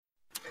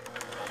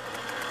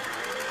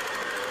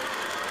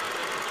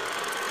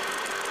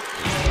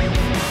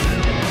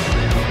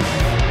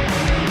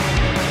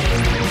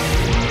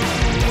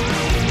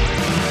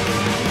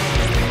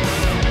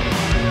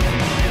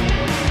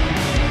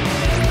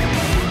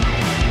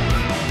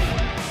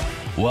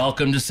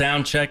Welcome to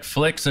Soundcheck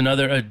Flicks,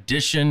 another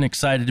edition.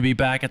 Excited to be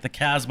back at the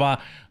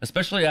Casbah,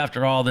 especially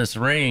after all this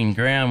rain.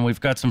 Graham,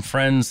 we've got some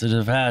friends that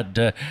have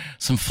had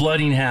some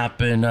flooding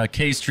happen.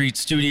 K Street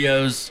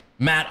Studios,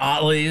 Matt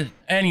Otley.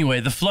 Anyway,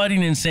 the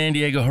flooding in San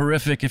Diego,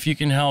 horrific. If you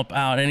can help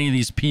out any of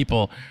these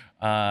people,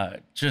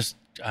 it's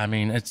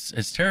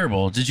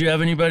terrible. Did you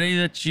have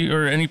anybody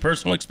or any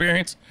personal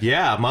experience?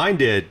 Yeah, mine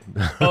did.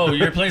 Oh,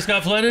 your place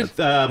got flooded?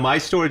 My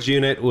storage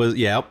unit was,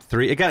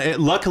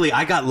 luckily,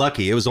 I got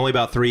lucky. It was only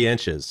about 3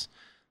 inches.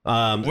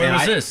 Where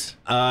was this?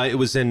 It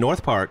was in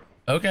North Park.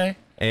 Okay.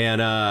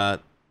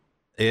 And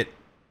it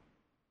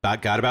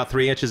got about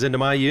 3 inches into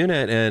my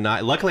unit. And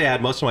luckily, I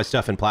had most of my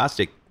stuff in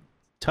plastic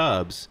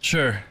tubs.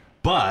 Sure.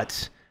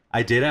 But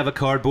I did have a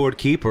cardboard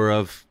keeper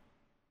of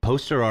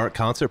poster art,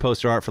 concert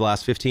poster art for the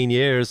last 15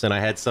 years, and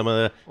I had some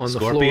of the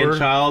Scorpion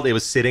Child. It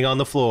was sitting on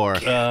the floor.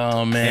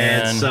 Oh,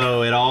 man. And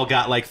so it all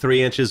got like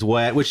 3 inches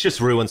wet, which just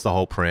ruins the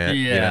whole print.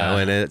 Yeah. You know,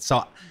 and it's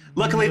all...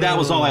 Luckily, that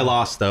was all I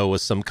lost, though,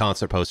 was some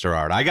concert poster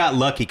art. I got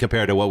lucky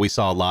compared to what we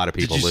saw a lot of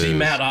people lose. Did you see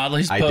Matt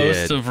Otley's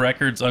posts of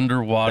records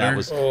underwater?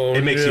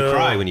 It makes you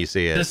cry when you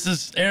see it. This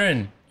is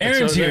Aryn.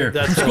 Aryn's here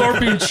from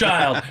Scorpion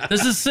Child.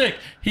 This is sick.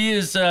 He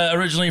is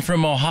originally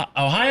from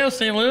Ohio,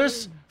 St.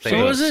 Louis?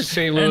 So is it?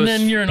 St. Louis. And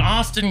then you're an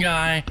Austin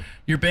guy.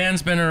 Your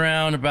band's been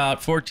around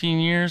about 14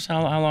 years.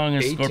 How long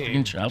is 18.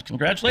 Scorpion Child?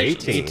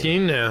 Congratulations.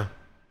 18 now.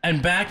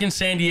 And back in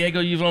San Diego,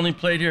 you've only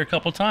played here a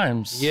couple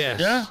times. Yes.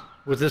 Yeah?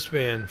 With this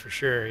band, for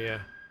sure, yeah.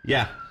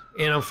 Yeah.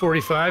 And I'm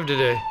 45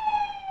 today.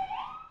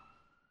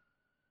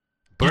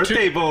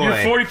 Birthday boy.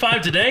 You're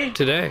 45 today?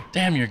 Today.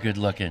 Damn, you're good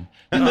looking.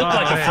 You look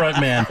like a front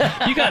man.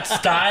 You got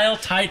style,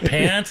 tight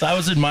pants. I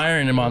was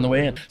admiring him on the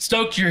way in.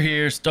 Stoked you're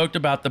here. Stoked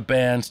about the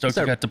band. Stoked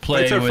you got to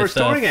play with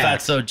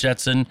Fatso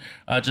Jetson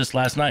just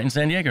last night in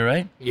San Diego,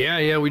 right?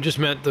 Yeah. We just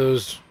met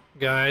those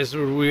guys.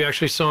 We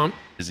actually saw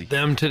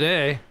them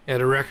today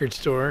at a record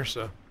store,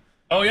 so...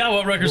 Oh, yeah?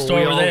 What record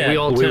store were they at?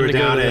 We were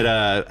down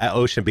at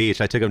Ocean Beach.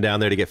 I took them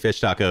down there to get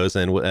fish tacos,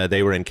 and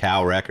they were in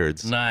Cow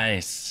Records.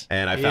 Nice.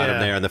 And I found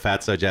them there, and the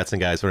Fatso Jetson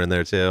guys were in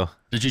there, too.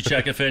 Did you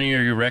check if any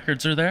of your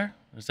records are there?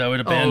 Is that what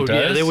a band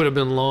does? Yeah, they would have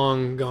been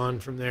long gone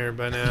from there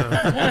by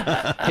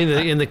now.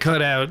 in the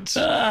cutouts.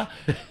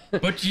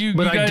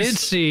 But I did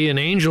see an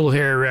Angel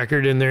Hair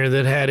record in there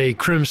that had a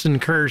Crimson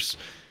Curse.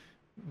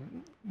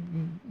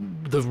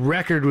 The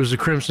record was a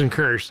Crimson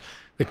Curse.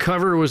 The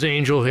cover was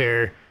Angel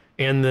Hair,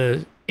 and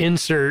the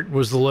insert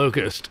was the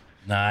Locust.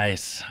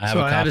 Nice. I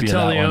had to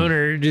tell the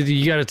owner,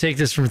 you got to take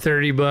this from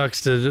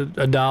 $30 to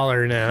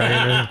 $1 now.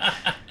 You know?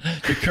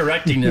 You're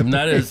correcting him.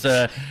 That is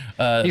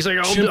he's like,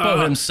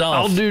 Chimpo himself.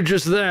 I'll do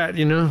just that,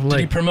 you know. Did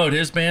he promote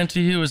his band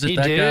to you? Was it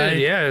that guy? He did,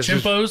 yeah.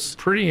 Chimpo's?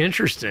 Pretty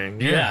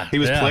interesting. Yeah. He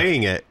was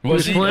playing it. He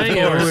was playing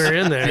it when we were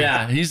in there.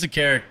 Yeah, he's a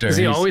character. Is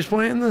he always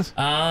playing this?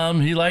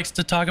 He likes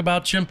to talk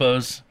about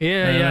Chimpos.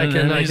 Yeah, I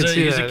can see that.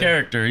 He's a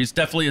character. He's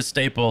definitely a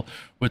staple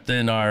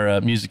within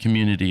our music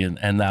community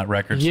and that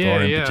record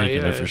store in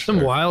particular, for sure.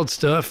 Some wild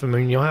stuff. I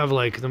mean, you'll have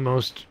like the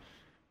most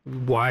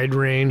wide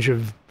range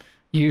of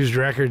used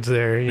records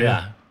there.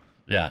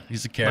 Yeah,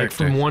 he's a character. Like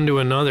from one to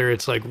another,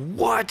 it's like,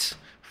 what?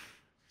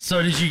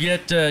 So did you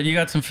get, you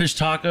got some fish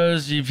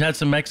tacos, you've had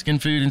some Mexican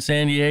food in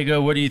San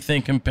Diego. What do you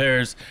think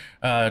compares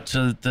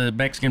to the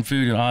Mexican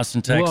food in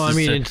Austin, Texas? Well, I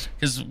mean,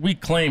 because we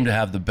claim to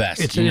have the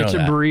best. It's a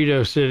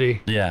burrito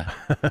city. Yeah.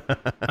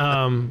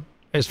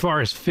 As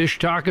far as fish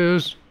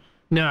tacos,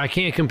 no, I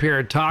can't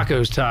compare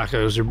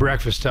tacos or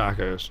breakfast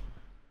tacos.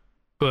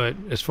 But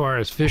as far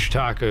as fish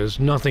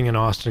tacos, nothing in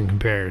Austin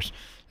compares.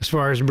 As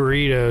far as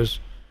burritos,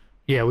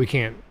 yeah, we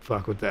can't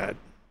fuck with that.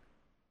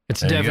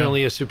 It's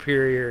definitely a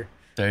superior.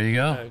 There you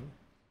go.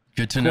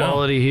 Good to know.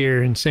 Quality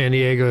here in San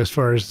Diego as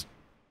far as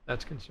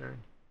that's concerned.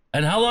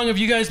 And how long have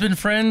you guys been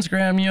friends,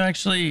 Graham? You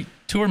actually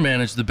tour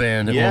managed the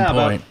band at one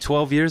point. About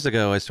 12 years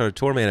ago, I started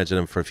tour managing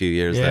them for a few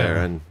years there,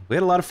 and we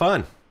had a lot of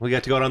fun. We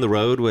got to go out on the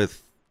road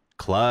with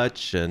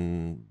Clutch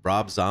and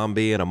Rob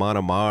Zombie and Amon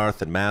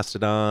Amarth and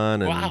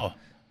Mastodon. And, wow.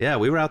 Yeah,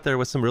 we were out there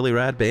with some really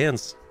rad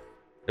bands.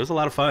 It was a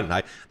lot of fun.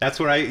 That's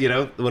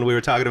where when we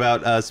were talking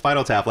about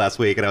Spinal Tap last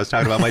week, and I was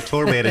talking about my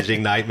tour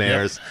managing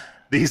nightmares. Yep.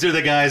 These are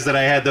the guys that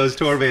I had those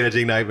tour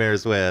managing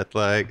nightmares with.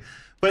 But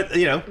at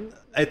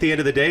the end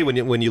of the day,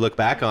 when you look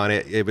back on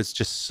it, it was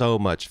just so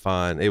much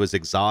fun. It was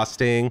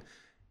exhausting.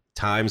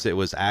 Times it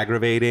was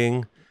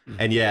aggravating.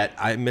 And yet,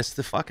 I missed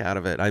the fuck out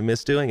of it. I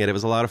missed doing it. It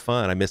was a lot of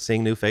fun. I miss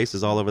seeing new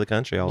faces all over the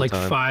country all the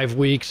time. Like 5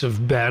 weeks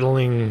of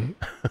battling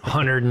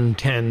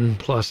 110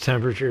 plus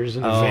temperatures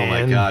in a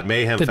van. Oh my God,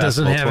 Mayhem that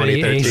Festival doesn't have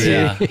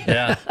 2013. Any AC.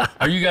 Yeah.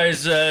 Are you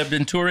guys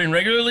been touring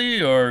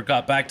regularly or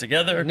got back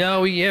together?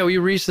 No, we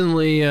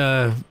recently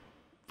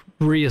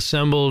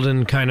reassembled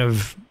and kind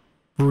of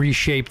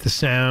reshaped the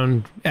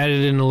sound,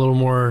 added in a little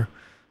more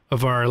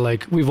of our,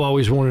 we've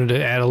always wanted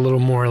to add a little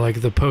more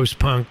the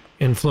post-punk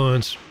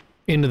influence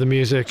into the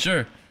music.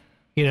 Sure.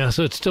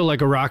 So it's still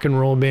like a rock and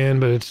roll band,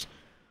 but it's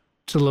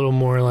a little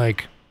more I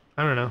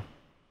don't know.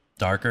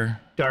 Darker.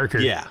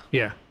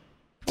 Yeah.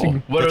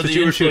 people? What That's are what the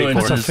you were shooting for.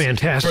 influences? That's a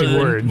fantastic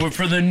word.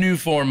 For the new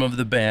form of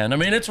the band. I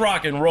mean, it's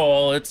rock and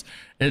roll. It's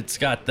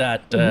got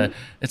that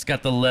it's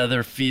got the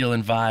leather feel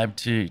and vibe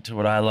to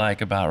what I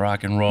like about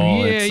rock and roll.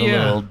 Yeah, it's a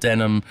little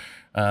denim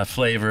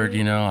flavored,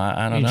 you know.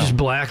 I don't know. Just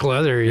black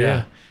leather,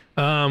 yeah.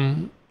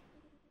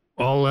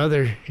 All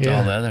leather. Yeah.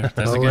 All leather.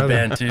 That's All a good leather.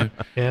 band too.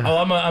 Yeah. Oh,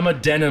 I'm a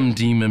denim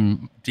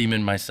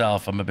demon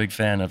myself. I'm a big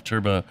fan of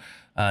Turbo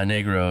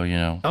Negro, you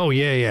know. Oh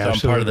yeah, So I'm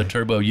part of the absolutely.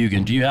 Turbo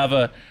Jugend. Do you have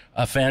a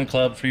fan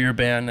club for your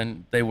band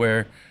and they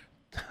wear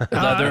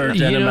leather or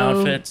denim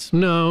outfits?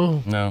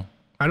 No, No.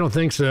 I don't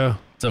think so.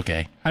 It's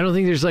okay. I don't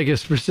think there's like a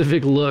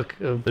specific look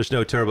of. There's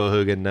no Turbo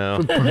Hoogan, no.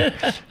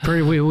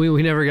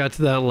 We never got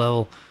to that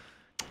level.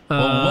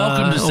 Well,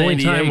 welcome to San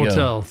only time will Diego.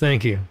 tell.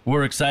 Thank you.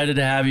 We're excited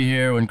to have you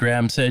here. When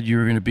Graham said you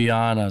were going to be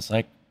on, I was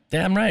like,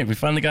 damn right. We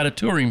finally got a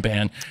touring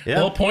band. Yeah. The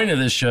whole point of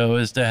this show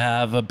is to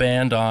have a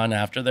band on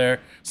after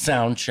their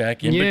sound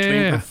check in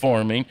between Yeah.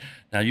 performing.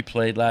 Now, you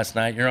played last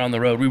night. You're on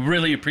the road. We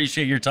really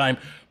appreciate your time.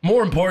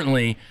 More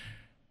importantly,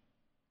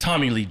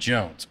 Tommy Lee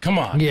Jones. Come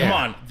on. Yeah. Come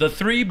on. The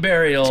three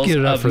burials Let's get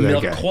it up of for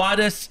that guy.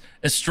 Melquiades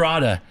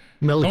Estrada.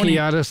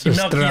 Melquiades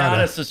Estrada.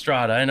 Melquiades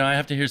Estrada. I know I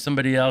have to hear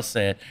somebody else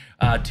say it.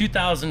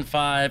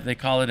 2005, they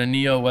call it a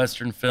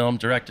neo-Western film,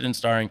 directed and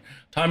starring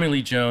Tommy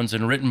Lee Jones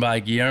and written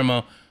by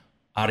Guillermo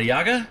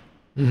Arriaga.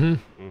 And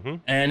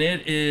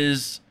it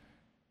is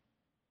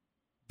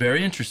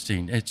very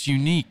interesting. It's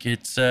unique.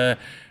 It's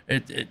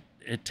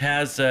it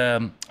has I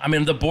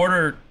mean, the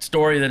border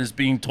story that is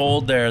being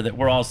told there that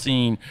we're all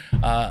seeing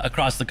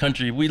across the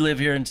country. We live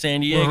here in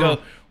San Diego,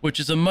 which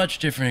is a much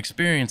different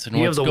experience than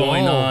You what's have the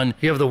going wall. on.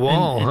 You have the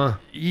wall, huh?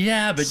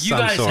 Yeah, but you Some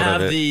guys sort of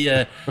have it.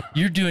 the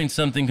you're doing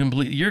something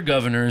completely. Your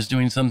governor is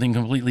doing something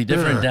completely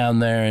different down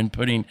there and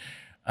putting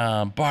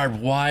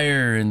barbed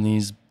wire and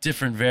these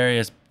different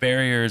various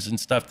barriers and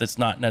stuff that's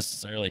not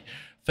necessarily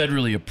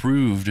federally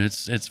approved.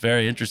 It's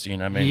very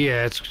interesting. I mean,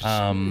 Yeah, it's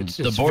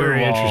the border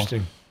very wall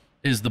interesting.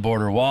 is the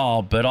border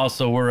wall, but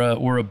also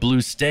we're a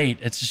blue state.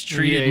 It's just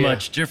treated Yeah.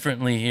 much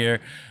differently here.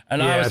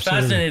 And Yeah, I was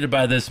absolutely. fascinated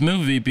by this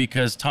movie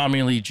because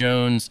Tommy Lee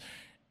Jones,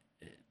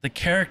 the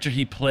character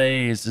he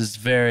plays is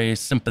very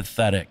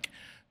sympathetic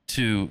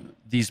to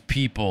these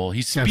people.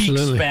 He speaks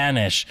Absolutely.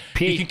 Spanish.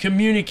 He Pete. can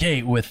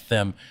communicate with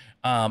them.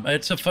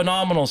 It's a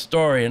phenomenal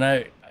story, and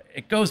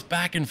it goes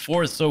back and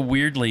forth so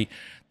weirdly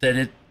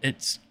that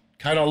it's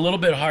kind of a little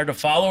bit hard to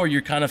follow, or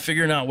you're kind of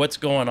figuring out what's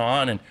going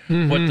on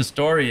and what the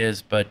story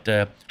is.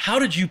 But how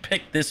did you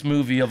pick this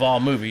movie of all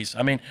movies?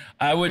 I mean,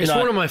 I would It's not.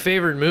 one of my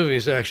favorite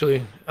movies,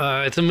 actually.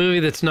 It's a movie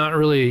that's not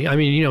really. I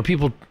mean,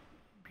 people,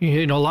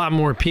 a lot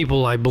more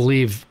people, I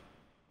believe,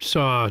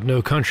 saw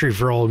No Country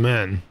for Old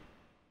Men,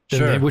 than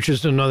Sure. which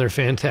is another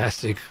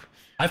fantastic,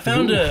 I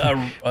found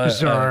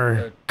bizarre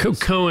a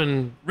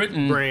Cohen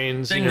written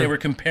brains. thing. They were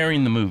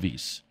comparing the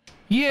movies.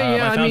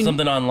 Yeah, I found mean,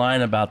 something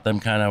online about them,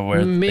 kind of where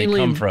they mainly-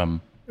 come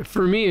from.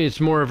 for me, it's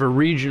more of a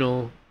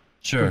regional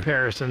Sure.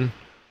 comparison.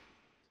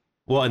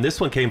 Well, and this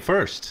one came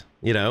first,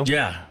 you know?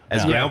 Yeah.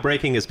 As yeah.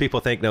 groundbreaking as people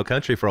think No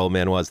Country for Old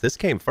Men was, this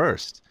came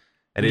first.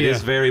 And it Yeah.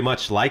 is very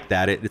much like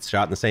that. It's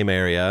shot in the same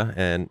area.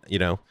 And, you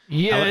know,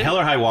 Yeah. Hell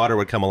or High Water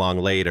would come along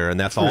later, and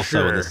that's For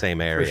also in the sure. same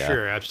area. For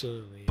sure,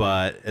 absolutely.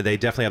 But they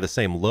definitely have the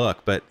same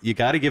look. But you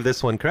got to give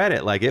this one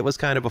credit. Like, it was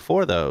kind of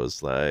before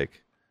those.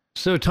 Like,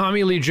 So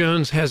Tommy Lee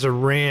Jones has a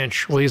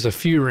ranch. Well, he has a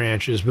few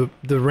ranches, but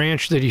the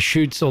ranch that he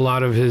shoots a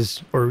lot of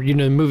his, or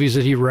movies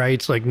that he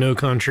writes, like No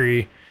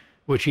Country,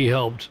 which he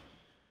helped.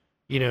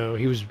 He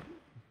was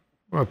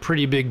a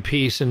pretty big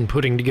piece in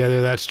putting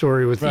together that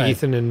story with Right.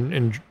 Ethan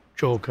and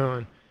Joel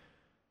Cohen.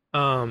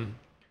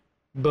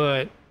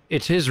 But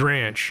it's his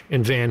ranch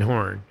in Van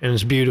Horn, and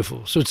it's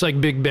beautiful. So it's like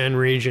Big Bend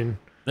region,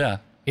 Yeah.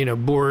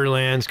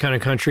 borderlands kind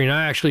of country. And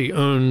I actually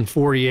own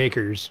 40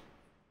 acres.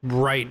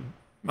 Right,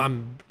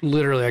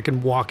 I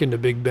can walk into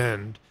Big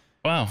Bend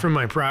Wow. from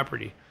my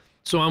property.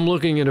 So I'm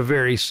looking at a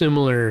very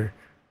similar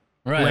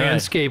right.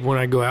 landscape when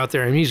I go out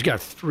there. And he's got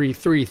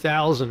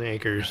 3,000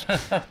 acres.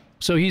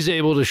 So he's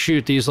able to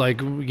shoot these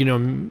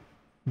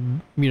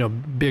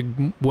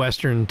big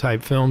Western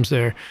type films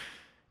there.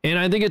 And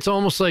I think it's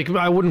almost like,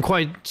 I wouldn't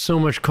quite so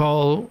much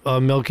call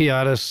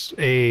Melquiades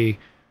a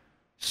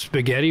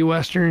spaghetti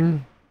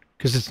Western,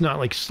 because it's not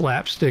like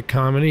slapstick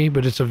comedy,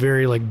 but it's a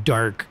very like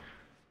dark,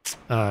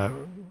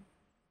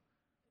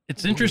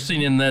 It's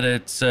interesting in that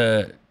it's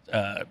a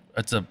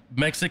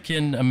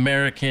Mexican,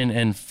 American,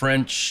 and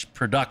French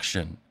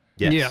production,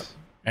 yes. Yeah.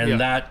 and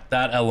Yeah.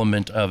 that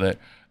element of it,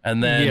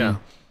 and then Yeah.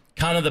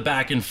 kind of the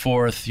back and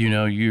forth.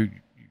 You're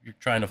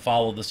trying to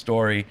follow the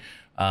story,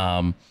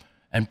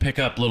 and pick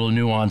up little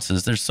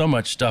nuances. There's so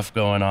much stuff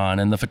going on,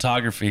 and the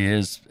photography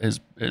is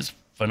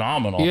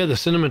phenomenal. Yeah, the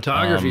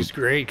cinematography is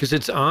great because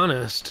it's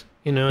honest.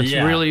 It's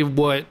Yeah. really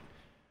what,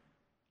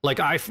 like,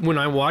 when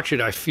I watch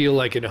it, I feel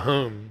like at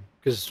home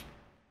because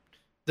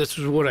this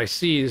is what I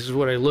see. This is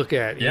what I look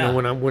at. Yeah.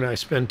 When I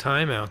spend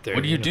time out there.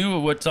 What do you do?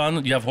 What's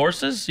on? You have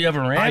horses? You have a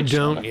ranch? I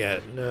don't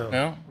yet. No.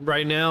 No?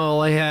 Right now,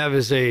 all I have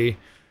is a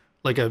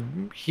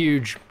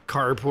huge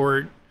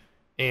carport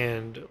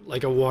and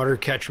like a water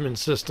catchment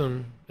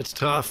system. It's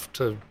tough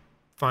to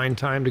find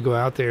time to go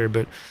out there,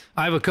 but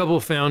I have a couple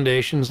of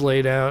foundations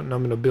laid out, and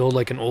I'm going to build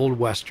like an old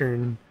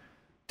Western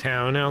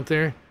town out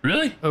there.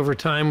 Really? Over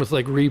time with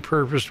like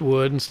repurposed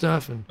wood and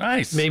stuff, and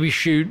Nice. maybe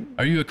shoot.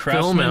 Are you a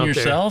craftsman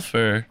yourself,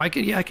 or? I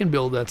can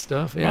build that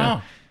stuff. Yeah.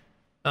 Wow.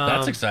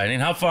 That's exciting.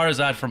 How far is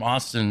that from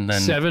Austin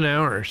then? 7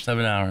 hours.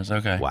 7 hours.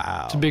 Okay.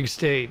 Wow. It's a big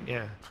state.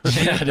 Yeah.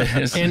 Yeah, it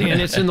is. and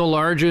it's in the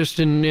largest,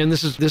 and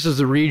this is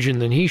the region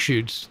that he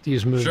shoots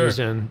these movies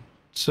in.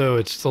 So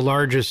it's the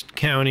largest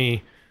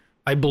county,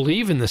 I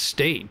believe, in the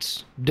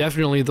States.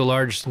 Definitely the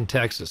largest in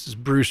Texas is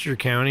Brewster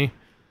County.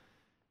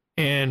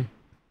 And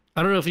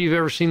I don't know if you've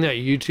ever seen that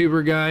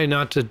YouTuber guy,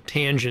 not to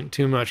tangent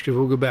too much because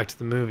we'll go back to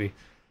the movie,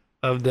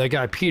 of that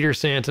guy Peter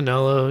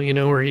Santinello, you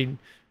know, where he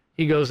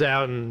goes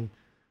out and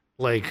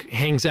like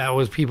hangs out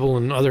with people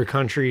in other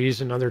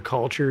countries and other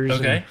cultures.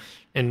 Okay.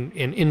 And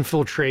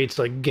infiltrates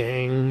like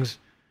gangs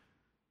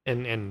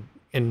and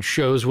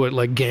shows what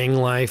like gang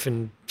life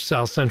in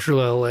South Central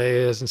LA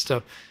is and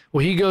stuff.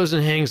 Well, he goes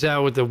and hangs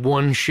out with the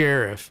one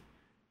sheriff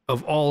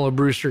of all of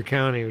Brewster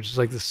County, which is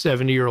like the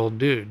 70-year-old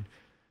dude.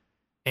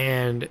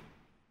 And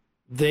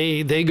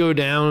they go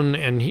down,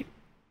 and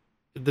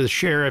the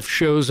sheriff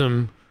shows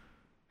him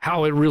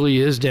how it really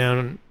is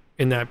down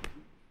in that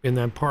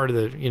part of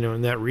the, you know,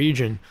 in that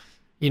region,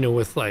 you know,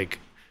 with like,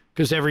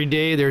 because every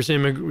day there's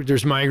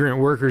migrant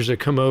workers that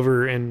come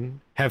over and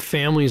have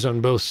families on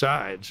both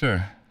sides.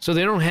 Sure. So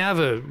they don't have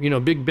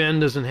Big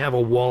Bend doesn't have a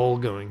wall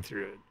going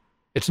through it.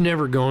 It's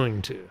never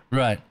going to.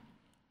 Right.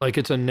 Like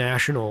it's a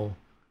national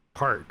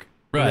park.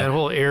 Right. And that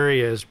whole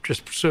area is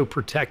just so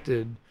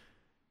protected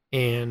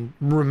and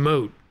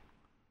remote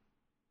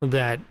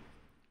that,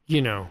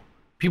 you know,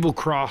 people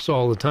cross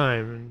all the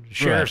time, and the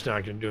sheriff's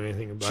not going to do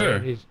anything about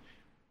it. He's,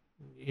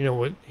 you know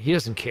what? He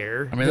doesn't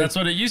care. I mean, that's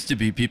what it used to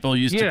be. People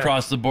used to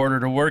cross the border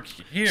to work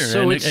here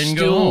so and it's go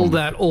still home.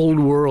 that old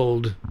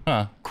world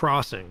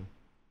crossing.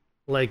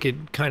 Like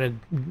it kind of,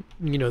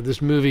 you know,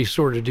 this movie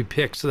sort of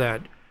depicts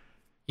that,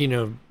 you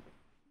know,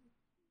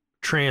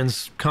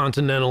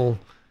 transcontinental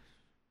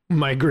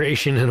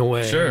migration in a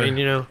way. Sure. I mean,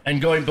 you know.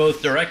 And going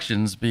both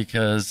directions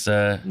because,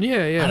 yeah.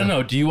 I don't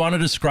know. Do you want to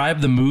describe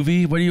the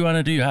movie? What do you want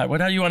to do? How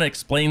do you want to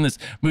explain this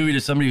movie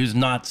to somebody who's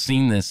not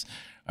seen this?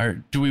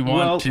 Or do we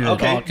want to?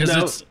 Okay,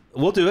 Because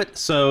we'll do it.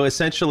 So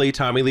essentially,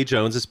 Tommy Lee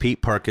Jones is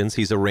Pete Perkins.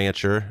 He's a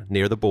rancher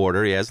near the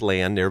border. He has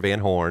land near Van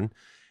Horn,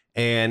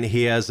 and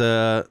he has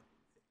a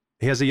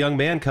young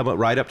man come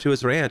right up to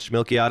his ranch,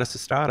 Melquiades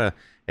Estrada,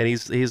 and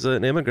he's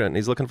an immigrant. And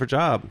he's looking for a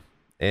job,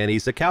 and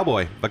he's a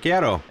cowboy,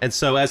 vaquero. And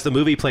so as the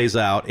movie plays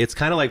out, it's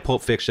kind of like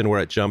Pulp Fiction,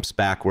 where it jumps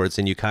backwards,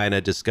 and you kind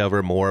of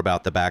discover more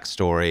about the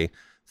backstory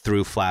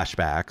through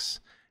flashbacks,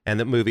 and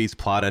the movie's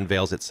plot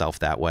unveils itself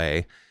that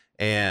way.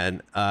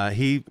 And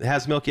he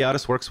has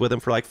Melquiades, works with him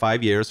for like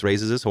 5 years,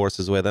 raises his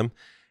horses with him.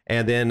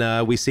 And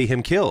then we see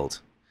him killed.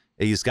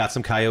 He's got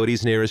some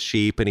coyotes near his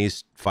sheep, and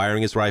he's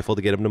firing his rifle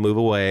to get him to move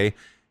away.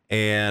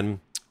 And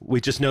we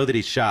just know that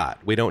he's shot.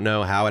 We don't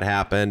know how it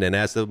happened. And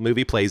as the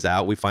movie plays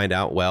out, we find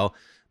out, well,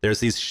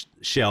 there's these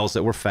shells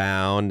that were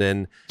found.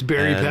 And it's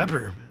Barry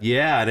Pepper.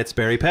 Yeah, and it's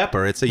Barry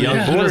Pepper. It's a young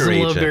Who border doesn't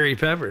agent. love Barry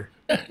Pepper?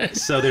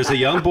 So there's a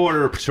young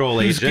border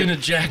patrol Who's agent. going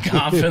to jack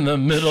off in the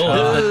middle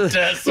of the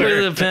desert?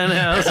 Or the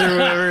penthouse or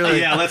whatever.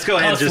 Like, Yeah, let's go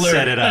ahead and just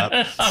set it up.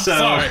 I'm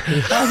sorry.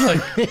 I was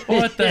like,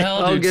 what the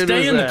hell, How dude? good Stay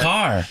was in the that?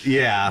 car.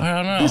 Yeah. I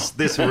don't know.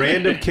 This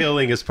random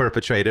killing is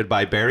perpetrated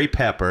by Barry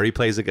Pepper. He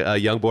plays a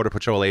young Border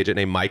Patrol agent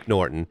named Mike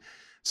Norton.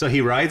 So he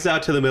rides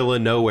out to the middle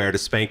of nowhere to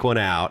spank one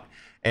out.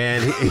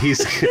 And he's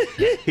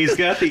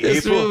got the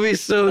this April.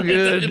 movie's so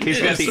good. He's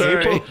got the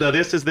Sorry. April. No,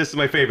 this is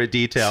my favorite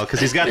detail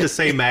because he's got the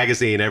same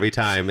magazine every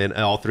time in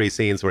all three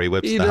scenes where he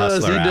whips the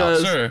Hustler out.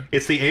 does. Sure.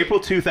 It's the April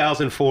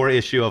 2004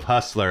 issue of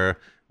Hustler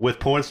with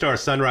porn star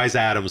Sunrise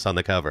Adams on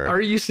the cover.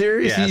 Are you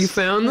serious? Yes. You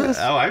found this?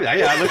 Oh,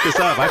 I looked this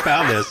up. I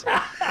found this,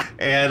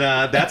 and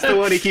that's the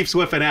one he keeps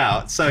whipping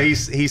out. So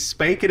he's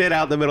spanking it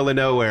out in the middle of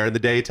nowhere in the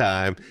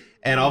daytime,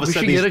 and all of a We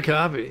sudden, should get a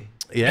copy.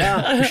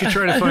 yeah, We should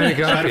try to find a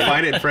try copy. to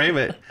find it and frame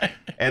it.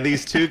 And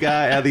these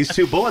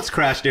two bullets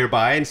crash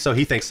nearby, and so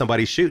he thinks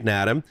somebody's shooting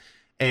at him,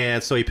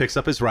 and so he picks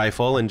up his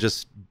rifle and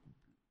just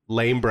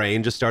lame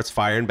brain just starts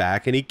firing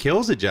back, and he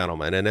kills a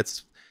gentleman, and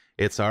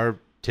it's our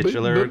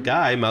titular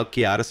guy,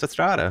 Melquiades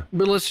Estrada.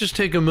 But let's just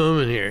take a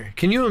moment here.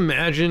 Can you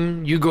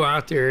imagine you go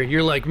out there and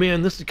you're like,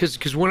 man, this is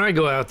because when I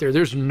go out there,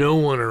 there's no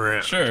one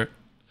around. Sure.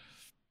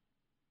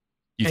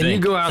 You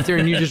go out there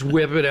and you just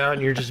whip it out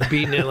and you're just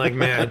beating it like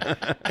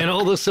mad. And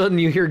all of a sudden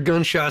you hear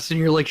gunshots and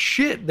you're like,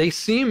 shit, they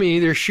see me.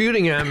 They're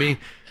shooting at me.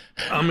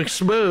 I'm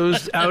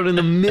exposed out in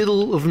the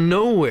middle of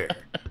nowhere.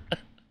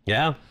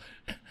 Yeah.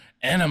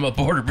 And I'm a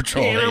Border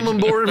Patrol And I'm a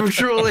agent. Border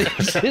Patrol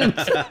agent.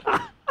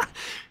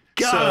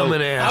 God, I'm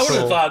an I would asshole.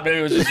 have thought maybe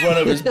it was just one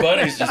of his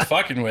buddies just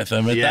fucking with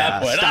him at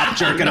that point. Stop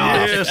jerking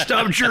off. Yeah,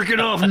 stop jerking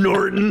off,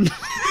 Norton.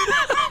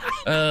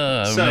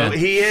 So man.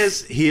 he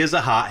is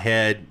a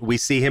hothead. We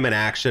see him in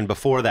action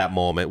before that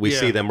moment. We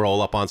see them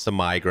roll up on some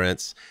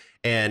migrants,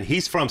 And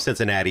he's from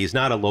Cincinnati. He's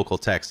not a local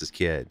Texas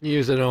kid. He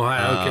was an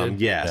Ohio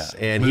kid. Yes.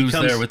 Yeah. And moves he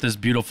comes there with his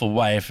beautiful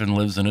wife and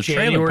lives in a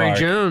trailer January park.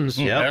 Jones.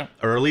 Yep. Yeah.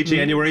 Early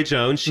January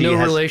Jones. She No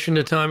has, relation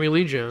to Tommy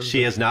Lee Jones.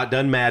 She has not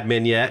done Mad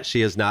Men yet.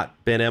 She has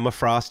not been Emma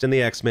Frost in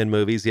the X-Men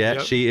movies yet.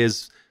 Yep. She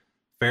is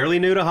fairly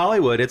new to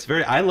Hollywood. It's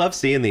I love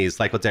seeing these,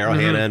 like with Daryl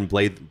Hannah and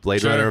Blade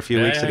Sure. Runner a few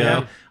weeks ago.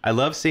 yeah. I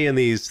love seeing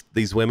these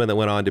women that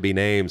went on to be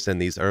names in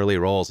these early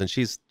roles, and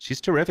she's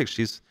terrific.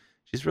 She's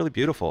really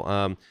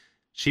beautiful.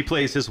 She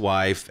plays his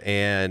wife,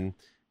 and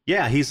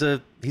yeah, he's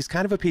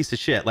kind of a piece of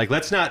shit. Like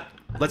let's not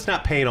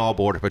paint all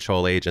Border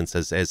Patrol agents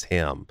as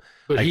him.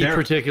 But like, he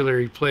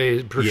particularly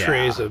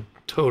portrays a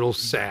total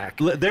sack.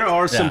 There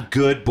are some Yeah.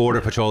 good Border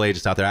Patrol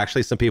agents out there.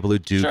 Actually, some people who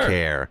do Sure.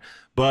 care,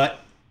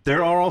 but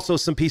there are also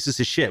some pieces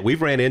of shit.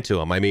 We've ran into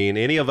them. I mean,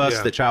 any of us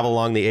Yeah. that travel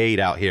along the 8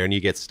 out here and you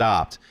get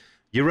stopped,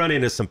 you run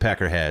into some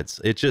peckerheads.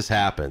 It just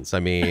happens. I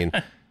mean,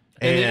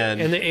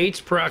 And the 8's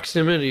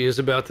proximity is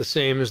about the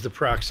same as the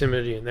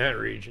proximity in that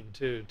region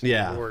too, to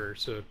Yeah. the border.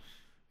 So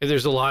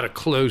there's a lot of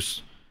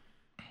close.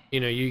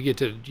 You get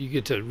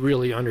to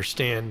really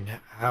understand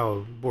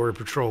how Border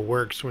Patrol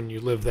works when you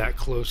live that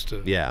close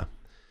to. yeah.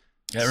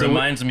 It So-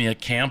 reminds me of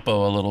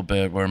Campo a little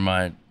bit, where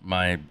my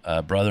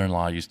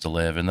brother-in-law used to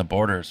live, and the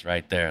border's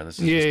right there. This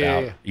is just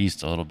out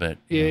east a little bit.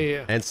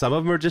 Yeah. And some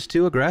of them are just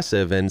too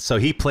aggressive. And so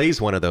he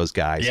plays one of those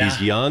guys. Yeah. He's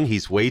young.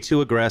 He's way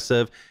too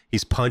aggressive.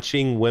 He's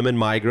punching women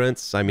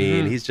migrants. I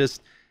mean, he's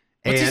just.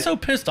 What's he and- so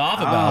pissed off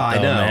Oh, about, I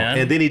though, know. man?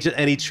 And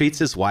then he treats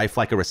his wife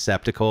like a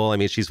receptacle. I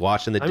mean, she's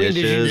washing the I mean,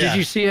 dishes. did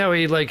you see how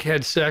he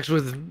had sex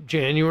with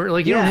January?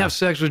 Like you Yeah. don't have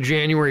sex with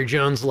January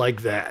Jones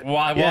like that.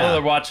 While Yeah.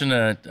 they're watching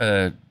a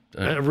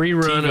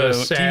rerun of a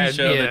sad.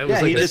 show Yeah, that- it was Yeah,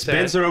 like he that just sad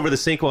bends her over the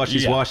sink while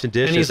she's Yeah. washing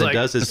dishes he's and like,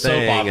 does his soap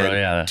thing. opera, and-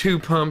 yeah. Two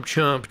pump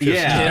chump, just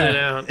Yeah. get it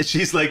out. And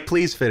she's like,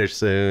 please finish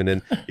soon.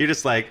 And you're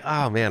just like,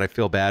 oh, man, I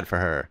feel bad for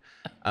her.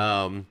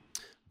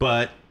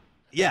 But,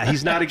 yeah,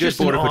 he's not a good Just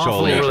an Border Patrol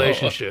awful agent.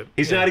 relationship.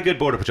 He's not a good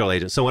Border Patrol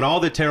agent. So when all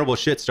the terrible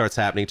shit starts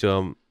happening to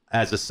him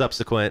as a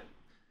subsequent,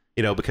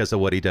 because of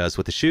what he does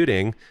with the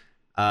shooting,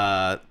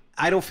 I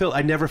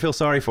never feel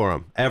sorry for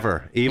him,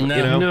 ever. Even,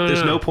 No.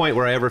 there's no point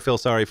where I ever feel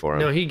sorry for him.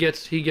 No, he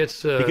gets he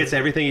gets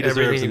everything he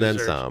deserves and then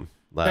some.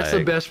 That's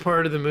the best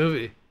part of the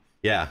movie.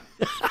 Yeah.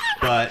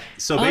 But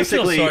so I feel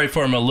basically, sorry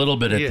for him a little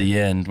bit at Yeah. the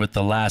end with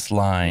the last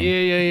line.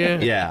 Yeah.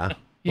 yeah. Well,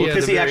 Yeah,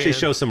 because the he very actually end.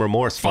 shows some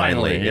remorse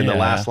finally Finally, in the yeah.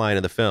 last line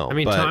of the film. I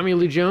mean, But Tommy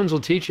Lee Jones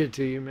will teach it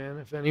to you, man.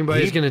 If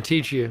anybody's going to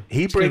teach you,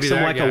 he it's gonna breaks be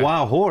him that like guy. a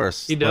wild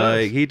horse. He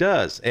does. Like, he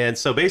does. And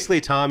so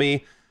basically,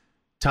 Tommy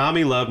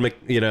loved,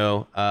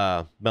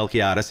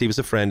 Melquiades. He was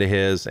a friend of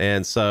his.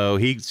 And so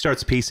he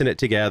starts piecing it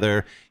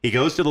together. He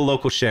goes to the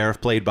local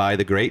sheriff, played by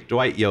the great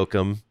Dwight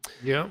Yoakam,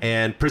 Yeah.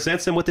 and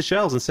presents him with the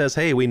shells and says,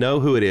 hey, we know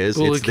who it is.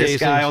 Full It's of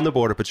this guy casings. on the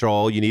Border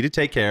Patrol. You need to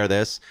take care of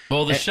this.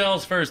 Well, the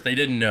shells first, they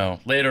didn't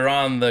know. Later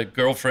on, the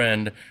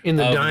girlfriend In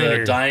the of diner.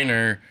 the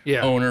diner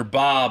Yeah. owner,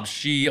 Bob,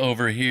 she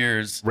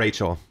overhears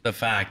Rachel. the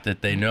fact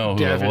that they know who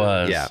Definitely. it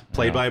was. Yeah,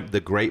 played by the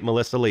great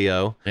Melissa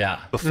Leo. Yeah.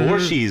 Before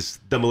she's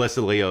the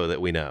Melissa Leo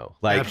that we know.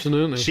 Like,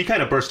 Absolutely. She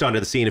kind of burst onto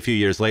the scene a few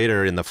years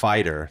later in The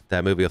Fighter,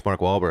 that movie with Mark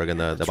Wahlberg and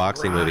the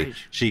boxing movie. right.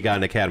 She got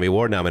an Academy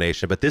Award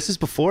nomination, but this is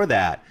before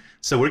that.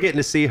 So we're getting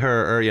to see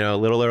her, a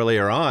little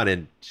earlier on,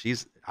 and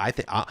she's, I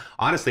think,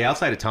 honestly,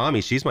 outside of Tommy,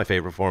 she's my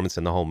favorite performance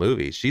in the whole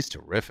movie. She's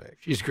terrific.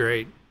 She's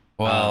great.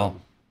 Well,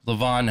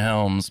 Levon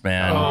Helms,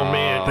 man. Oh,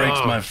 man. Breaks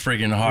Oh. my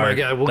friggin' heart. my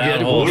God, we'll That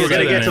get- whole we'll We're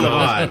going to get to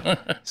segment.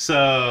 Levon.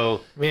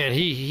 So Man,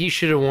 he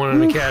should have won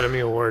an Academy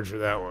Award for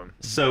that one.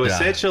 So Yeah.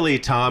 essentially,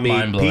 Tommy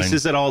Mind-blowing.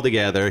 pieces it all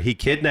together. He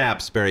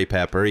kidnaps Barry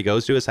Pepper. He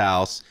goes to his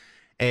house,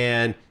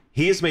 and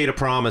he has made a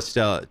promise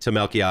to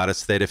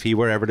Melquiades that if he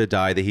were ever to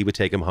die, that he would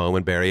take him home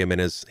and bury him in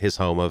his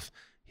home of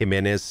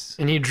Jimenez.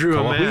 And he drew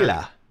a map.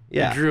 Coahuila.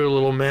 Yeah. He drew a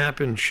little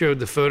map and showed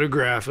the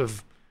photograph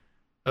of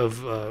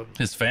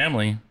His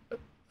family.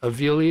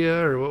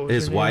 Avilia, or what was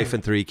His her wife name?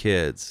 and 3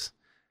 kids.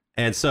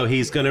 And so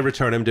he's going to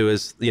return him to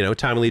his,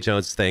 Tommy Lee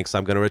Jones thinks,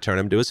 I'm going to return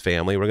him to his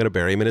family. We're going to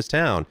bury him in his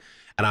town.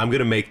 And I'm going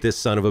to make this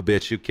son of a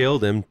bitch who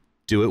killed him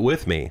do it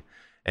with me.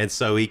 And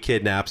so he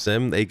kidnaps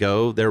him.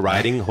 They're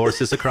riding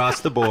horses across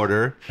the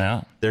border.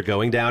 Yeah. They're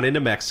going down into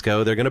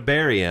Mexico. They're going to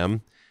bury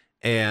him.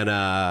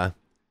 And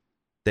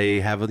they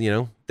have,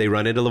 they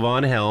run into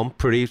Levon Helm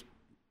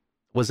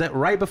was that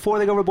right before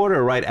they go over the border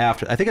or right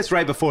after? I think it's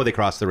right before they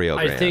cross the Rio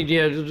Grande. I think,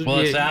 yeah. Well,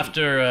 it's yeah,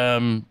 after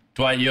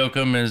Dwight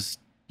Yoakam has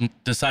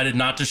decided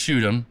not to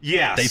shoot him.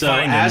 Yeah, They so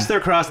find as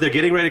him. they're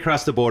getting ready to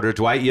cross the border,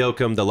 Dwight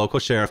Yoakam, the local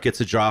sheriff, gets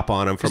a drop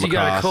on him from he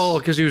across. got a call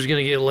because he was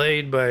going to get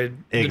laid by the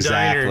diner.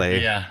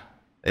 Exactly. Yeah.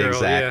 Girl,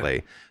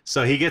 Exactly.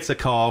 So he gets a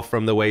call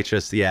from the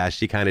waitress. Yeah,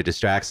 she kind of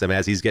distracts him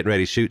as he's getting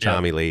ready to shoot Yeah.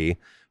 Tommy Lee,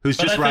 who's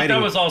But just I think riding.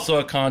 that was also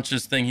a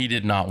conscious thing. He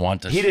did not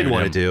want to He shoot didn't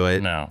want to him. do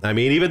it. No. I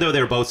mean, even though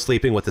they're both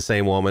sleeping with the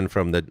same woman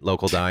from the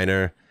local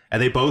diner, and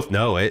they both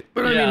know it.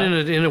 But I Yeah.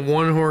 mean, in a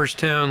one-horse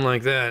town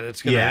like that,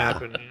 it's going to Yeah.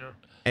 happen,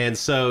 And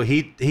so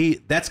he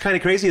that's kind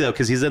of crazy though,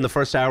 because he's in the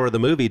first hour of the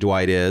movie,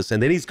 Dwight is,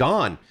 and then he's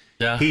gone.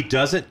 Yeah. He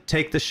doesn't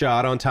take the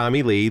shot on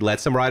Tommy Lee,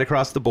 lets him ride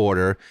across the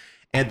border,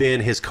 and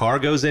then his car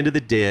goes into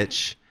the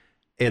ditch,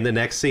 in the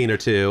next scene or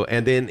two,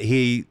 and then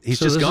he's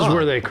so just this gone. is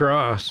where they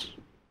cross.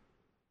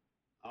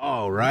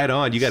 Oh, right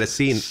on. You got a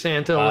scene.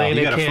 Santa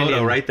Elena You got Canyon. a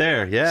photo right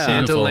there. Yeah.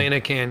 Santa Beautiful. Elena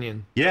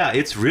Canyon. Yeah,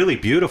 it's really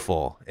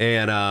beautiful.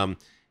 And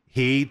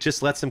he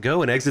just lets him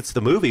go and exits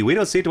the movie. We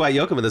don't see Dwight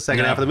Yoakam in the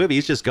second half of the movie.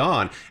 He's just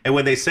gone. And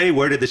when they say,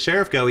 where did the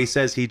sheriff go? He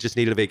says he just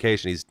needed a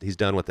vacation. He's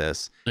done with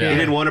this. Yeah. He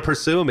didn't want to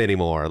pursue him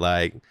anymore.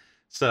 But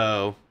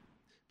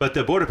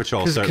the Border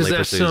Patrol certainly Because that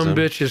pursues some him.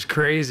 bitch is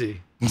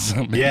crazy.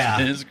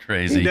 Yeah. It is He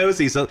crazy. knows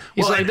he's...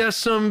 He's like, that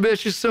some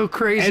bitch is so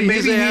crazy. And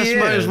maybe his ass he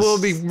might as well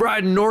is. be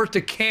riding north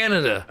to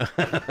Canada.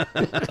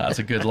 That's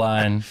a good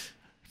line.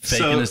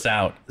 Faking this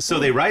out. So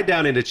they ride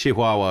down into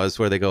Chihuahuas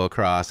where they go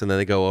across, and then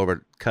they go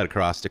cut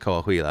across to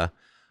Coahuila.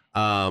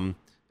 And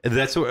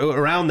that's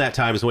around that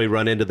time is when we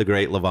run into the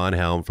great Levon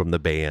Helm from the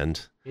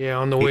band. Yeah,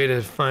 on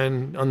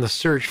the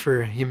search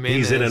for humanity.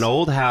 He's in an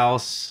old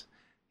house.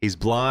 He's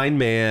blind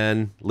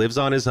man, lives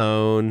on his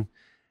own,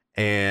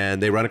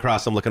 and they run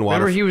across him looking water.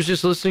 Remember, he was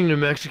just listening to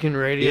Mexican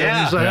radio.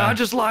 Yeah. He's like, Yeah. I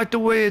just like the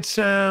way it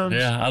sounds.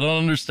 Yeah, I don't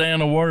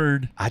understand a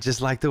word. I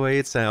just like the way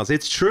it sounds.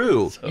 It's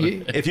true.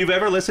 Yeah. If you've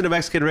ever listened to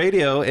Mexican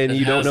radio and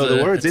you don't know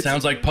the words, it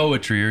sounds like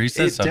poetry, or he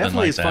says it something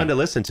definitely like is that. fun to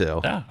listen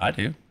to. Yeah, I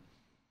do.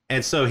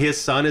 And so his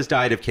son has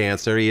died of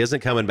cancer. He isn't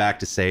coming back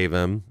to save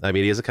him. I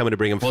mean, he isn't coming to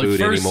bring him Well, food he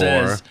first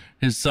anymore. says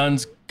his son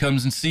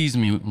comes and sees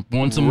me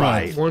once a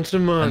Right. month. Once a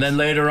month. And then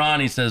later on,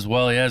 he says,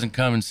 well, he hasn't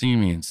come and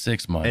seen me in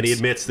 6 months. And he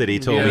admits that he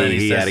told Yeah. me And he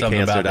he says had a something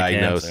cancer about the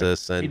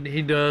diagnosis. And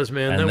he does,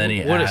 man. And then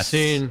he what asks, a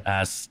scene.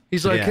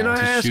 He's like, Yeah, can I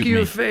to ask shoot you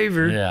me. a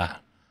favor? Yeah.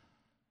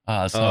 So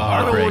I don't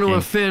heartbreaking. want to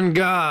offend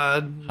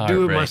God. Do it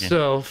Heartbreaking.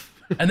 myself.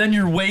 And then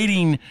you're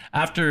waiting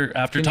after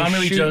you Tommy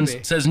Lee shoot Jones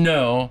me? says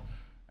no,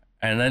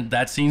 and then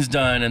that scene's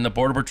done, and the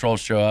Border Patrol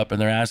show up,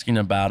 and they're asking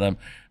about him.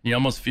 You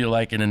almost feel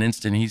like in an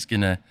instant he's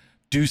gonna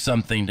do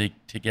something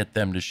to get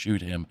them to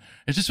shoot him.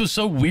 It just was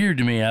so weird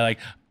to me. I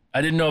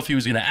didn't know if he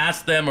was gonna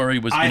ask them or he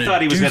was. I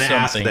thought he was going going to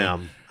ask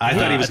them. I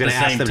thought he was at going to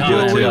the ask same them to time. do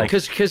it Well, too. like,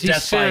 Because he death by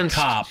sensed,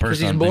 cop or because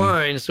he's something.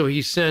 blind, so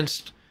he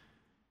sensed.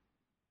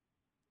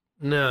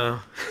 No.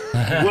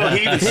 Well,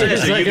 he even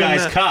says, He's are like, you guys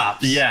I'm not-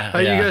 cops? Yeah.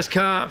 Are yeah. you guys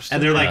cops?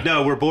 And they're like,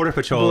 no, we're Border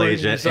Patrol Border-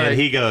 agents. he's like- And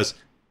he goes,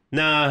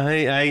 nah,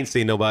 I ain't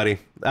seen nobody.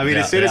 I mean,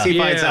 Yeah, as soon as he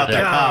yeah. finds out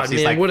they're God, cops, he's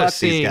man, like, what a fuck these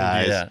scene.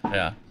 guys. Yeah. What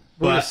a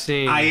But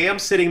scene. I am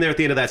sitting there at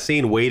the end of that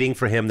scene waiting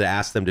for him to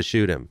ask them to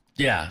shoot him.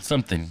 Yeah.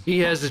 Something. He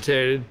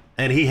hesitated.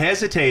 And he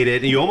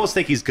hesitated, and you almost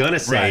think he's going to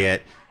say Right.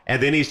 it.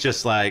 And then he's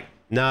just like,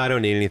 no, I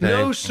don't need anything.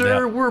 No,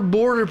 sir, Yeah. we're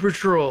Border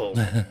Patrol.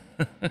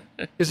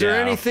 Is there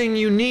Yeah. anything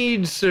you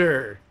need,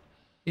 sir?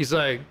 He's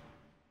like,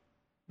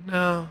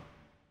 no.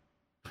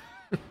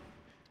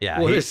 Yeah,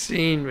 What a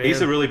scene, man.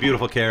 he's a really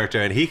beautiful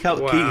character, and he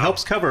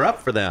helps cover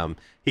up for them.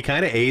 He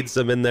kind of aids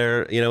them in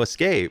their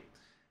escape.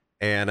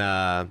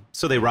 And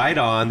so they ride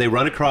on. They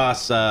run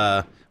across.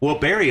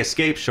 Barry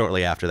escapes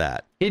shortly after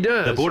that. He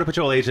does. The Border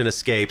Patrol agent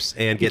escapes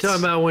and You gets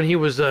talking about when he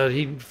was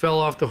he fell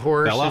off the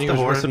horse? fell off and he the was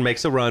horse running- and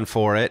makes a run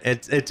for it.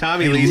 And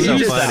Tommy Lee's so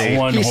loses funny. that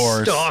one he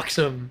horse. stalks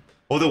him.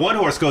 Well, the one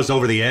horse goes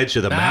over the edge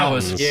of the That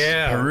mountains. was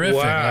Yeah, horrific.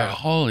 wow. Like,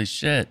 holy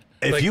shit.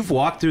 If you've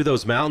walked through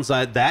those mountains,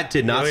 that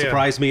did not Oh, yeah.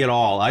 surprise me at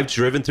all. I've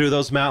driven through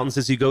those mountains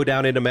as you go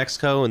down into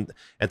Mexico and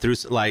through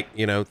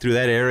through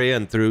that area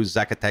and through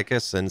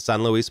Zacatecas and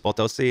San Luis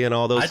Potosi and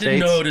all those I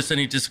states. didn't notice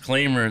any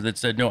disclaimer that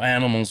said no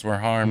animals were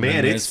harmed.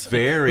 Man, in it's this.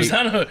 very- Was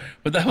that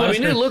but that I mean,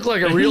 wasn't- it looked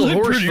like a it real looked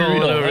horse pretty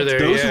falling real. over there.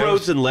 Those yeah.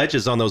 roads and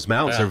ledges on those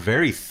mountains Yeah. are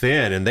very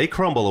thin and they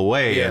crumble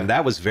away. Yeah. And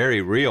that was very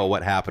real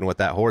what happened with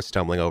that horse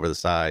tumbling over the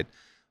side.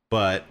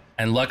 But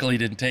And luckily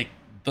didn't take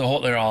the whole.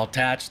 They're all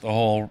attached. The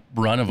whole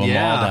run of them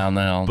yeah, all down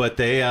the hill. But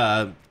they,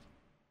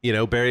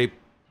 Barry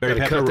Gotta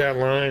Pepper, cut that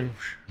line.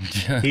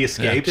 he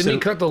escapes. Didn't he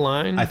and- cut the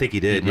line? I think he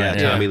did. Yeah,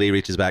 Yeah. Tommy Lee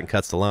reaches back and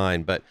cuts the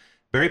line, but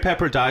Barry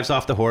Pepper dives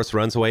off the horse,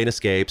 runs away, and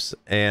escapes.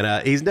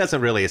 And he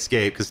doesn't really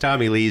escape because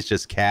Tommy Lee's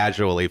just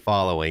casually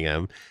following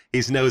him.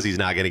 He knows he's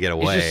not going to get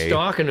He's away. just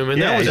stalking him, and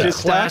Yeah, that was he's a just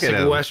stalking classic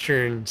him.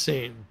 Western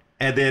scene.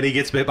 And then he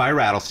gets bit by a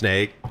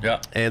rattlesnake, yeah.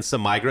 and some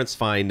migrants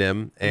find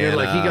him. And And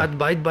they're like, he got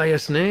bite by a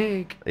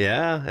snake.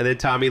 yeah. And then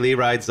Tommy Lee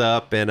rides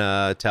up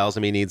and tells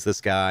him he needs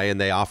this guy, and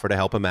they offer to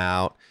help him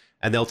out.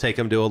 And they'll take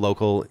him to a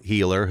local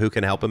healer who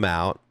can help him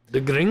out.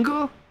 The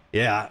gringo?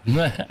 Yeah.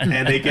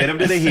 And they get him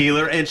to the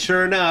healer, and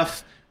sure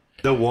enough,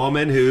 the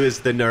woman who is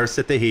the nurse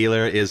at the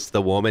healer is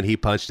the woman he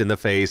punched in the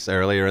face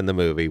earlier in the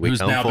movie. We Who's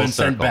come now full been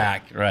sent circle.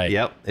 back, right?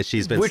 Yep, and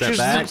she's been Which sent is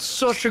back.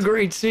 such a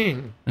great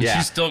scene. And Yeah.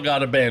 she's still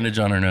got a bandage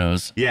on her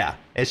nose. Yeah,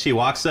 and she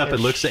walks up and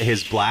looks at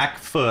his black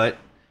foot.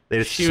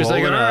 It's She was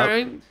like, all swollen up.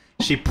 right.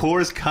 She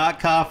pours hot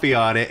coffee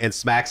on it and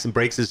smacks and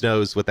breaks his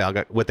nose with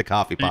the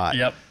coffee pot.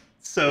 Yep.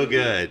 So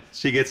good.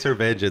 She gets her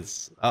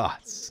vengeance. Oh,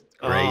 it's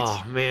great.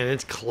 Oh, man,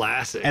 it's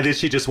classic. And then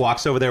she just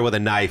walks over there with a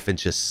knife and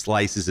just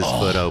slices his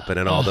foot open,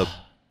 and all the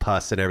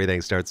pus and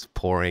everything starts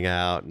pouring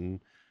out, and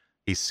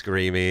he's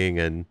screaming,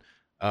 and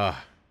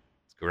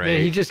it's great.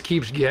 Man, he just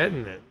keeps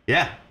getting it.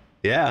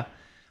 Yeah.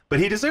 But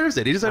he deserves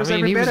it. He deserves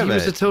every he bit of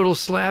was it. a total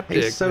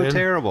slapdick. He's so man.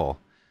 terrible.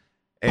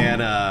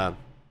 And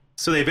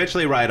so they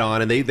eventually ride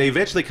on, and they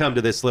eventually come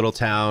to this little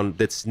town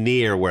that's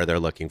near where they're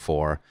looking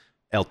for.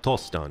 El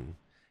Toston.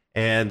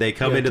 And they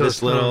come Yeah, into this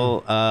Toston.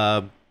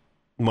 little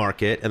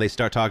market, and they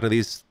start talking to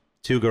these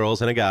two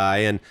girls and a guy,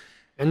 and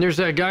there's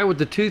that guy with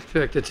the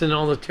toothpick that's in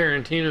all the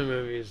Tarantino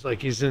movies.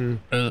 Like he's in.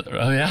 Oh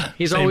yeah,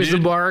 He's Same always dude?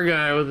 the bar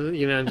guy with,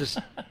 just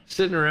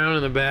sitting around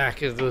in the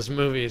back of those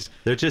movies.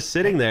 they're just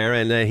sitting there,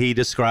 and he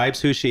describes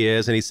who she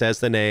is, and he says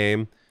the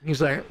name He's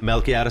like,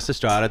 Melquiades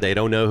Estrada. They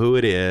don't know who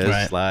it is,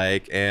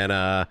 Right. and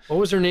what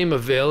was her name?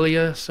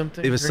 Avelia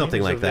something? it was Her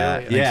something name like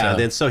that. Avelia? Yeah. so.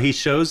 Then so he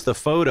shows the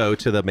photo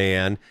to the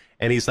man,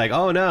 and he's like,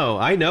 "Oh no,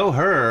 I know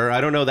her. I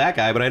don't know that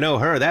guy, but I know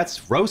her.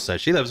 That's Rosa.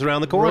 She lives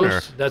around the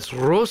corner." That's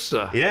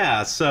Rosa.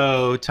 Yeah.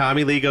 So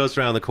Tommy Lee goes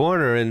around the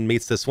corner and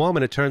meets this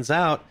woman. It turns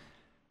out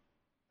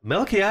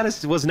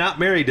Melquiades was not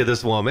married to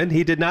this woman.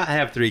 He did not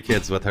have 3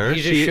 kids with her.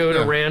 He just showed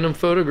a random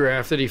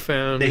photograph that he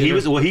found.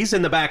 He's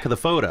in the back of the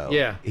photo.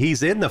 Yeah.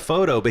 He's in the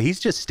photo, but he's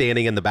just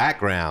standing in the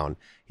background.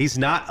 He's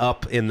not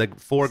up in the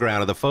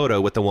foreground of the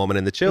photo with the woman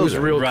and the It was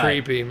children. real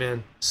Right. creepy,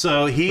 man.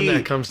 So When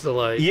that comes to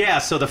light. yeah,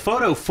 so the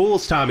photo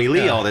fools Tommy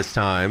Lee Yeah. all this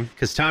time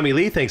because Tommy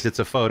Lee thinks it's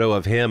a photo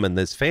of him and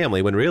his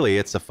family when really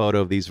it's a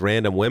photo of these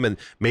random women.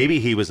 Maybe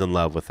he was in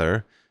love with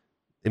her.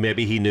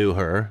 Maybe he knew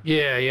her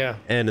Yeah.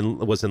 and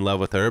was in love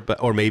with her,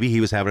 or maybe he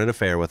was having an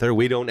affair with her.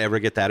 We don't ever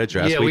get that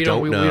addressed. Yeah, we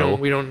don't know.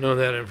 We don't know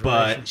that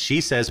information. But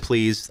she says,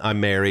 "Please, I'm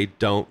married.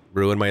 Don't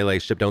ruin my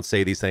relationship. Don't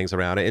say these things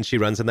around it." And she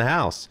runs in the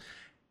house.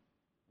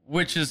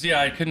 Which is,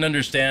 I couldn't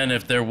understand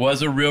if there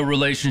was a real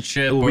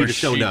relationship We or just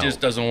she don't know. just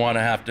doesn't want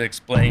to have to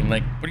explain,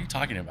 like, what are you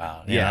talking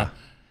about? You Yeah. know?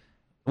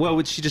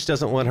 Well, she just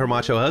doesn't want her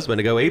macho husband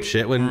to go ape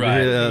shit when.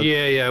 Right.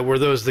 yeah. Were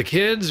those the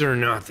kids or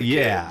not the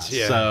Yeah. kids?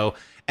 Yeah. So,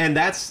 and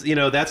that's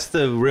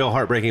the real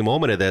heartbreaking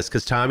moment of this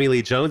because Tommy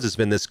Lee Jones has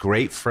been this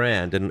great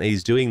friend and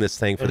he's doing this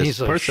thing for And this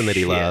he's like, person that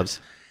he "Shit." loves,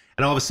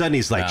 and all of a sudden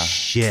he's like, Yeah.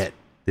 "Shit,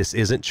 this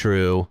isn't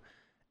true."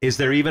 Is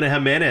there even a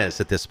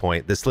Jimenez at this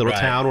point? This little Right.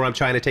 town where I'm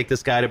trying to take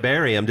this guy to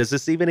bury him. Does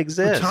this even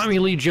exist? Tommy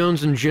Lee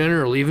Jones in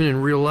general, even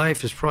in real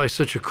life, is probably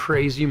such a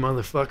crazy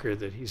motherfucker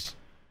that he's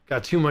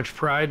got too much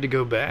pride to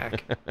go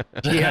back.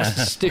 He has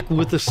to stick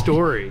with the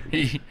story.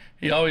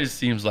 He always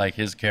seems like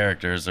his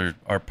characters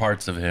are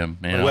parts of him.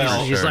 You know,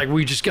 Well, for He's sure. like,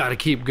 we just got to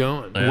keep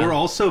going. Yeah. We're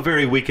also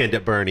very Weekend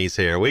at Bernie's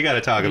here. We got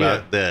to talk Yeah.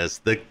 about this,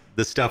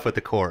 the stuff with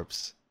the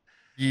corpse.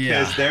 yeah.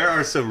 Because there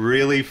are some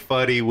really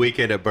funny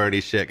Weekend at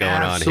Bernie shit going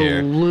on here.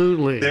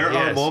 Absolutely. There are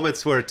yes.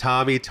 moments where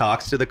Tommy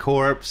talks to the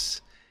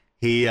corpse.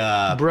 He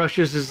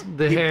brushes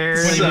the hair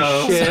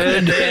So-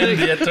 and the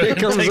shed. It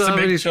comes takes up a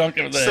and big he's- chunk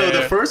of the so the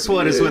hair. first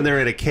one is when they're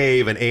in a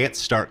cave and ants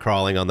start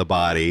crawling on the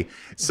body.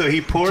 So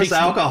he pours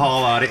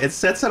alcohol on it and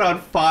sets it on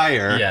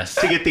fire Yes.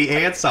 to get the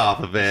ants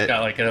off of it.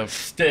 got like a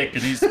stick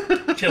and he's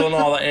killing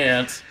all the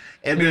ants.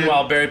 And then-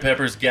 Meanwhile, Barry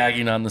Pepper's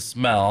gagging on the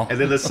smell. And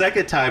then the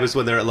second time is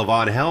when they're at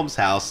Levon Helm's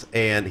house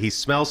and he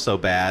smells so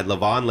bad,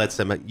 Levon lets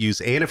him use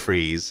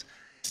antifreeze.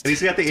 And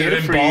he's got the To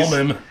antifreeze.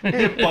 embalm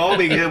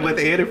Embalming him with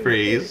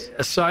antifreeze.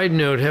 A side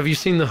note: have you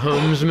seen The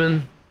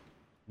Homesman?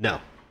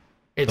 No.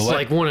 It's The what?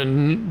 like one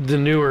of the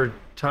newer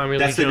Tommy Lee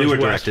That's the Jones newer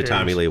director westerns.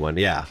 Tommy Lee one,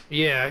 yeah.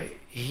 Yeah,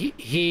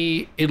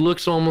 he. It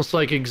looks almost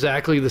like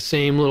exactly the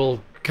same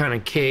little kind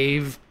of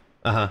cave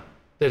Uh-huh.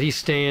 that he's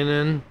staying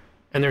in,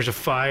 and there's a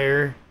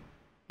fire,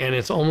 and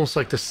it's almost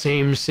like the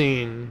same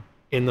scene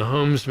in The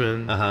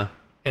Homesman, Uh-huh.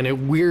 and it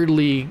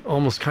weirdly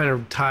almost kind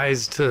of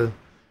ties to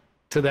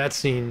that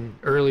scene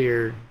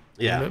earlier.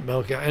 Yeah.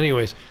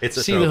 Anyways, It's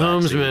a see The throwback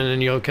Homesman, scene.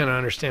 and you'll kind of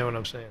understand what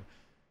I'm saying.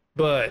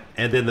 But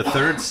And then the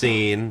third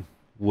scene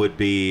would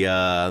be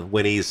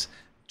when he's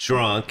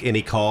drunk and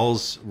he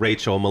calls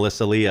Rachel,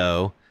 Melissa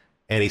Leo,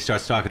 and he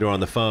starts talking to her on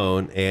the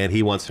phone, and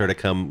he wants her to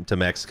come to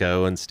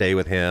Mexico and stay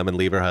with him and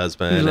leave her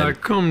husband. he's and-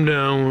 like, "Come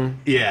down,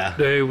 yeah.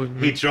 stay with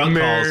me, He drunk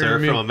calls her marry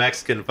me." from a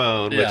Mexican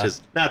phone, which Yeah.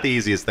 is not the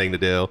easiest thing to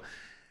do.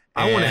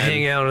 I want to And-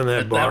 hang out in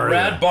that bar. that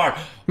rad bar.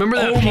 Remember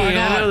that Oh my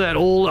piano, God. that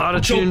old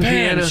out-of-tune Chopin.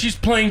 piano? She's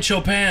playing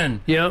Chopin.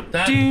 Yep.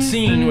 That Ding,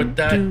 scene with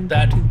ding,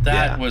 that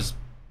Yeah. was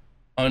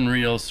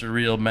unreal,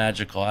 surreal,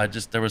 magical.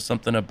 There was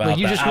something about Like,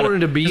 you that just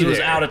wanted to be 'cause it was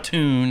there. out of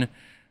tune.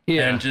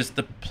 Yeah. And just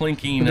the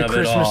plinking the of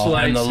Christmas it all,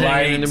 lights and the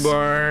hanging in lights, the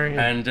bar.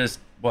 and just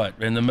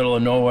in the middle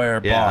of nowhere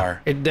Yeah.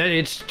 bar.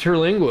 It's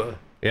Terlingua.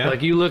 Yeah.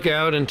 Like you look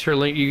out in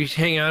Terlingua, you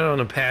hang out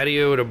on a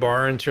patio at a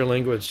bar in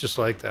Terlingua. It's just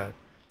like that.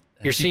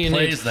 You're He seeing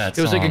plays it. that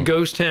It was like a song.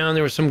 ghost town.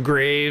 There were some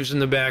graves in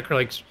the back,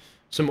 like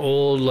some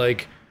old,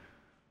 like,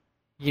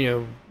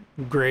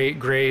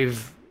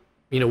 grave,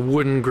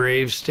 wooden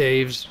grave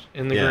staves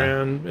in the Yeah.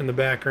 ground, in the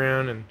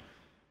background, and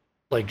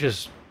like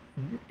just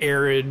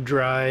arid,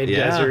 dry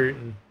Yeah. desert,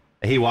 and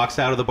He walks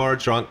out of the bar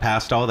drunk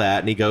past all that,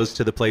 and he goes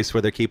to the place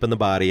where they're keeping the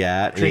body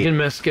at. and drinking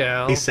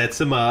mezcal. He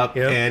sets him up,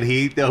 Yep. and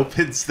he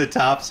opens the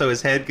top so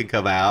his head can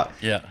come out.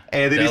 Yeah.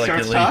 And then he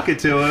starts Delicately. talking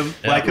to him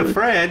Yeah. like a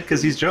friend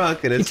because he's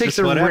drunk, and He it's takes just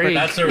a whatever. rake.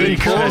 That's a He rake.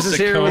 combs his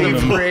To hair with comb a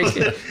him.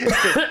 rake.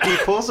 He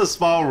pulls a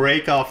small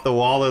rake off the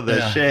wall of the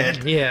Yeah.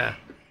 shed Yeah.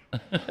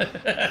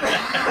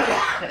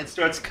 and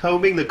starts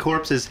combing the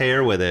corpse's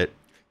hair with it.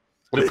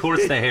 And of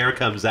course, the hair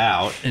comes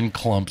out. In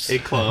clumps.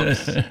 It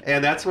clumps.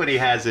 And that's when he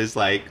has his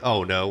like,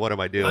 oh no, what am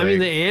I doing? I mean,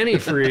 the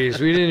antifreeze.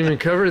 We didn't even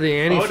cover the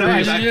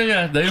antifreeze.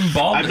 Yeah. They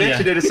embalmed I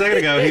mentioned it a second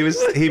ago.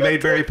 He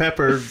made Barry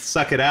Pepper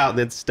suck it out and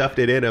then stuffed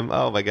it in him.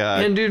 Oh my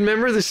God. And dude,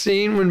 remember the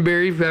scene when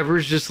Barry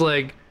Pepper's just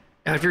like,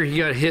 after he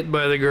got hit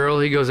by the girl,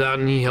 he goes out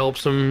and he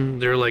helps them.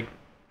 They're like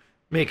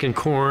making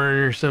corn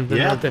or something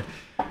out there.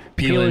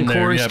 Peeling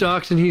corn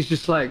stalks, and he's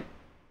just like,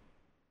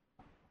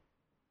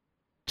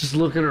 just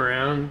looking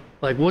around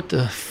like, what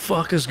the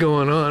fuck is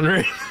going on,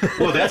 right?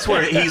 Well, that's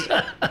where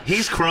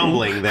he's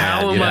crumbling. Then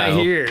how am I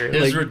here?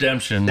 His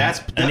redemption.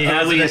 That's and he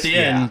has it at the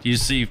end. You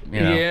see,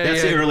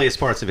 that's the earliest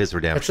parts of his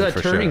redemption. That's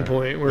that turning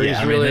point where he's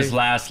really. I mean, his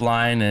last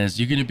line is,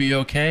 "You gonna be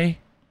okay?"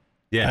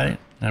 Yeah. Right?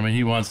 I mean,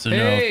 he wants to know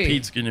if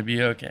Pete's gonna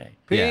be okay.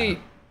 Pete,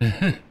 you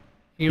gonna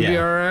be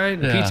all right?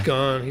 And Pete's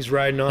gone. He's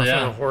riding off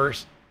on a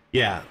horse.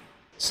 Yeah.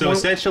 So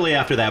essentially,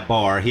 after that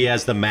bar, he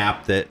has the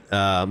map that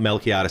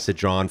Melquiades had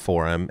drawn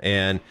for him,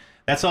 and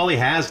that's all he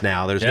has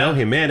now. There's no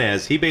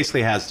Jimenez. He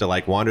basically has to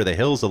like wander the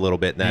hills a little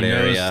bit in that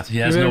area. He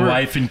has no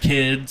wife and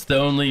kids. The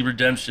only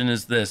redemption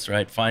is this,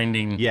 right?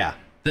 Finding. Yeah.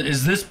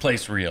 Is this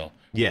place real?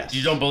 Yes.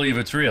 You don't believe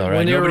it's real,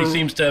 right? Nobody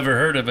seems to ever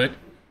heard of it.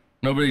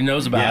 Nobody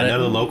knows about it.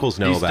 None of the locals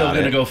know about it. He's still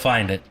going to go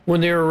find it.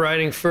 When they were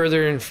riding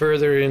further and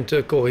further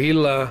into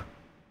Coahuila,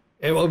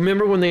 and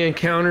remember when they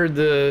encountered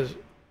the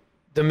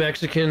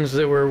Mexicans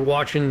that were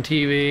watching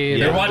TV.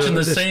 And they're watching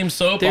the same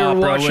soap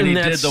opera when he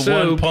did the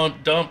one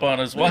pump dump on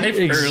his wife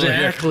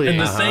earlier. In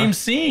the same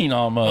scene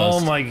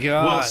almost. Oh my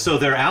God. Well, so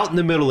they're out in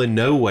the middle of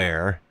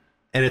nowhere,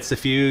 and it's a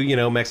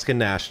few, Mexican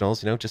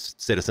nationals,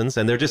 just citizens,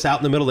 and they're just out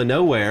in the middle of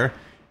nowhere,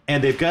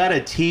 and they've got a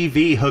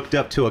TV hooked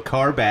up to a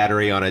car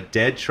battery on a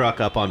dead truck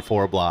up on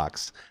 4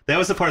 blocks. That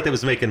was the part that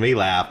was making me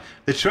laugh.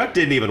 The truck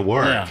didn't even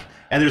work. Yeah.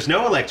 And there's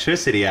no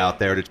electricity out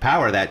there to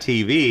power that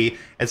TV.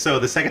 And so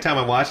the second time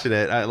I'm watching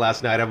it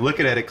last night, I'm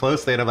looking at it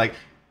closely, and I'm like,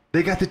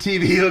 they got the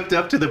TV hooked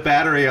up to the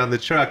battery on the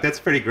truck. That's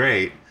pretty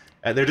great.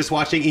 They're just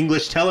watching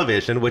English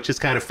television, which is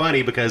kind of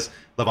funny because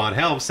Levon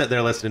Helm's sitting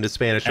there listening to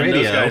Spanish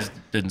radio. Those guys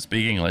didn't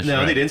speak English.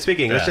 No, they didn't speak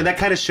English. And that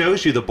kind of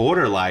shows you the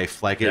border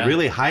life. Like, it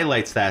really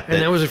highlights that.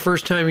 And that was the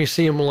first time you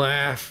see him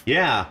laugh.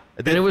 Yeah.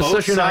 And it was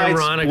such an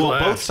ironic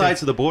laugh. Both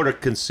sides of the border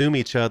consume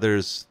each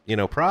other's,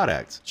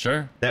 products.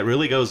 Sure. That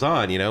really goes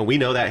on, We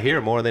know that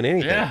here more than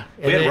anything. Yeah.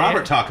 We had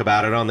Robert talk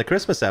about it on the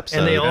Christmas episode.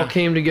 And they all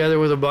came together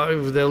with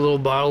with that little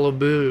bottle of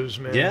booze,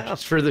 man. Yeah.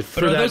 Just for are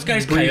those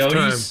guys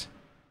coyotes?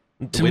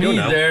 To me,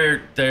 they're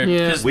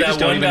because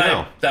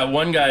that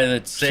one guy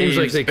that saves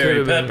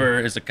Barry Pepper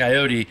is a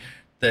coyote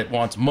that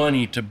wants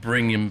money to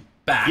bring him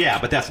back. Yeah,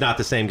 but that's not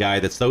the same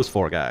guy. That's those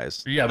 4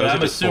 guys. Yeah, but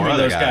I'm assuming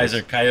those guys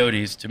are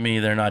coyotes. To me,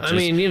 they're not. Just, I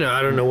mean,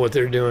 I don't know what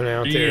they're doing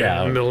out there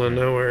in the middle of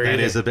nowhere. That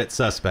is a bit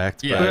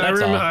suspect. Yeah,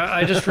 but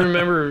I just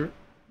remember,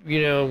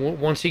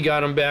 once he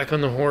got him back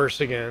on the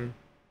horse again,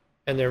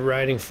 and they're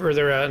riding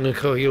further out into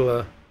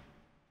Coahuila,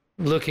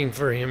 looking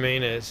for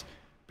Jimenez.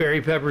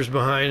 Barry Pepper's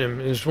behind him.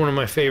 It's one of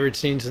my favorite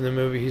scenes in the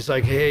movie. He's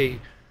like, hey,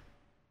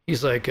 hey,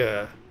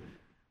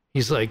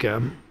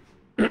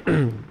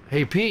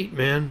 Pete,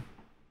 man,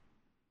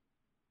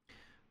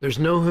 there's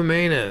no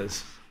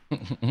Jimenez.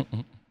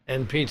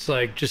 And Pete's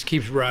like, just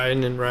keeps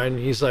riding and riding.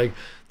 He's like,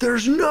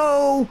 there's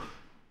no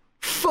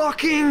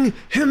fucking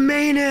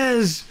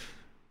Jimenez,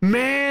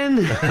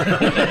 man.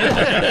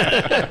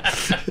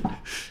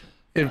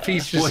 And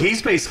Pete's just,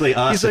 he's basically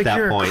us at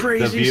that point,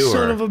 crazy the viewer,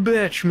 son of a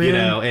bitch,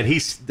 man.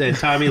 And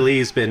Tommy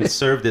Lee's been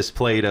served this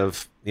plate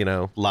of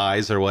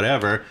lies or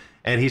whatever,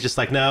 and he's just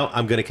like, no,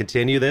 I'm going to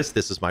continue this.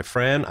 This is my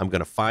friend. I'm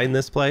going to find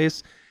this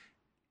place,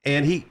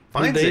 and he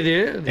finds it. They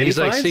did. And he's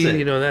like,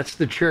 see, that's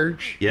the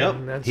church.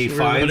 Yep. He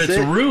finds it. But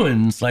it's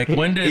ruins. Like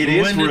when did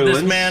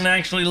this man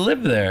actually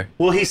live there?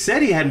 Well, he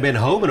said he hadn't been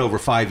home in over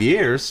 5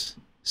 years,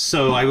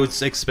 so I would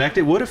expect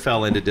it would have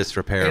fell into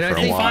disrepair for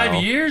a while.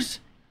 5 years.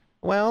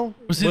 Well,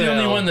 was he the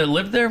only one that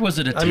lived there? Was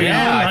it a town?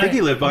 I think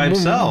he lived by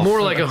himself.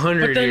 More like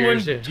 100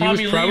 years. He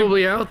was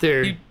probably out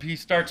there. He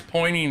starts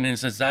pointing and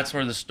says, "That's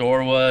where the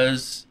store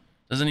was."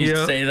 Doesn't he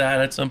say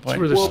that at some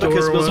point? That's where the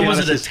store was. So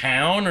was it a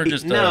town or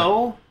just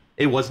no?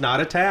 It was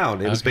not a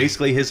town. It was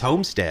basically his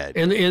homestead.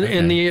 And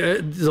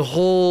the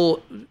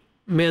whole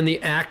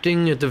the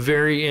acting at the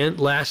very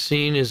end, last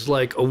scene is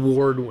like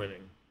award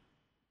winning,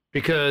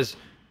 because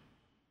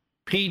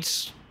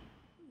Pete's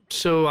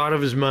so out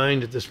of his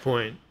mind at this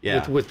point.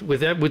 Yeah.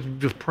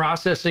 With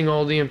processing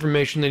all the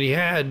information that he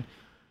had,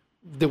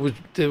 that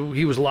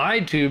he was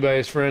lied to by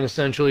his friend,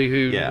 essentially,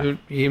 who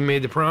he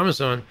made the promise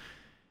on.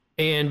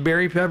 And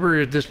Barry Pepper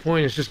at this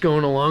point is just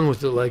going along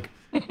with it, like,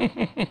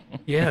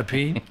 yeah,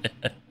 Pete.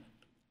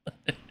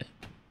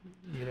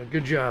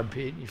 Good job,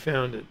 Pete. You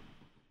found it.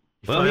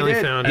 You finally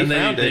found it.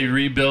 And they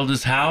rebuild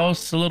his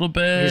house a little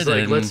bit. He's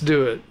like, let's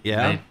do it.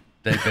 Yeah.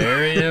 They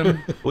bury him.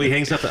 Well, he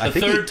hangs up. The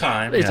third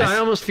time. Yes. I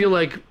almost feel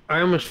like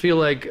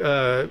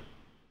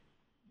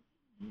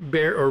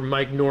Bear or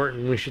Mike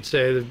Norton, we should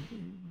say, that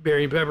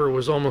Barry Pepper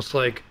was almost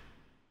like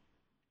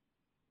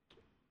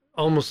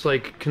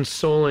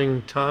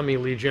consoling Tommy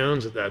Lee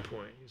Jones at that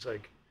point. He's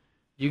like,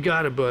 You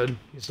got it, bud.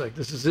 He's like,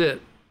 this is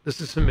it.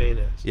 This is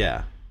Jimenez.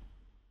 Yeah.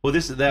 Well,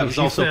 that was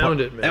You also found part,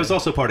 it, man. that was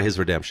also part of his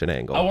redemption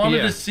angle. I wanted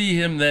Yeah. to see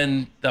him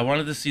then. I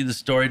wanted to see the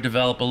story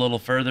develop a little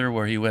further,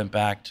 where he went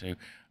back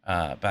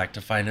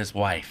to find his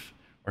wife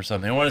or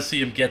something. I want to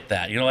see him get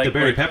that. You know, like The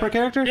Barry Pepper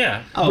character?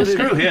 Yeah. Oh,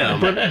 screw him.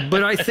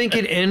 But I think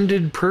it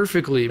ended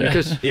perfectly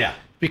because Yeah.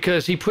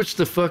 because he puts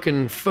the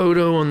fucking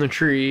photo on the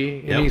tree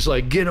and Yep. he's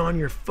like, get on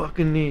your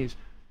fucking knees.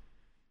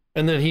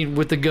 And then he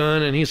with the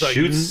gun and he's like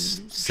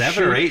Shoots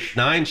 7 or 8,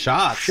 9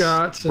 shots.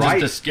 and Right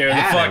to scare the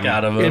at fuck him.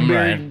 out of And him.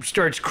 Barry Right.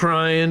 starts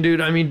crying,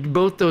 dude. I mean,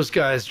 both those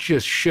guys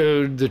just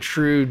showed the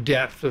true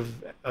depth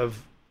of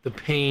the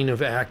pain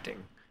of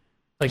acting.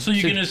 Like, So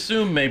you can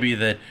assume maybe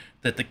that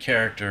the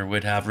character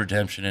would have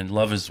redemption and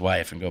love his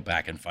wife and go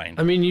back and find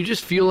I her. mean, you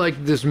just feel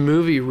like this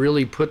movie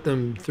really put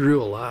them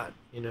through a lot,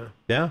 you know?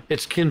 Yeah.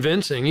 It's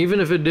convincing, even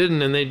if it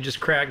didn't, and they just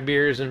cracked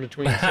beers in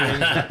between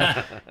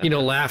scenes,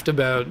 laughed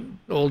about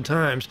old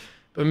times.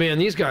 But man,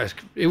 these guys,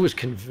 it was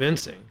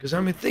convincing. Because,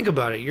 I mean, think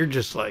about it. You're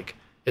just like,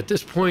 at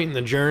this point in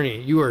the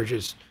journey, you are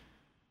just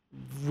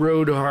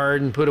rode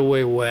hard and put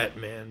away wet,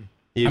 man.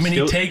 You I mean,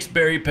 still- he takes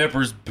Barry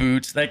Pepper's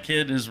boots. That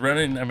kid is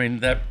running. I mean,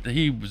 that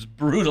he was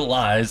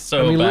brutalized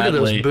so I mean, look at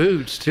badly. those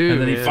boots, too. And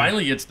then he man.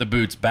 finally gets the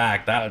boots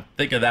back.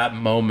 Think of that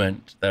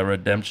moment, that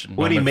redemption.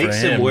 when he moment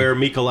makes for him wear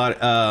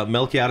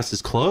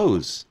Melquiades'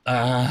 clothes.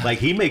 Like,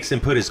 he makes him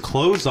put his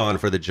clothes on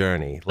for the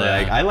journey.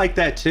 Like, Yeah. I like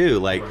that too.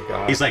 Like,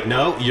 he's like,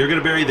 no, you're going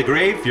to bury the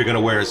grave. You're going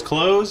to wear his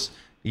clothes.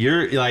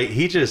 You're like,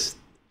 it's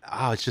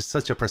just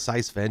such a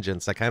precise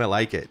vengeance. I kind of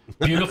like it.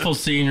 Beautiful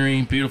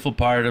scenery, beautiful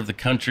part of the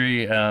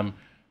country.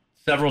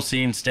 Several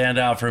scenes stand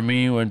out for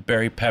me when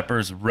Barry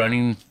Pepper's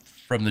running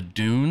from the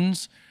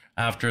dunes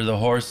after the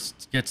horse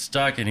gets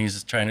stuck and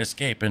he's trying to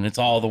escape, and it's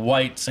all the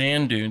white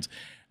sand dunes.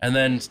 And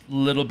then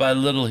little by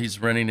little,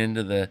 he's running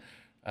into the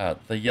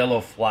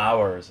yellow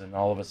flowers, and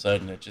all of a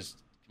sudden, it just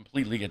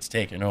completely gets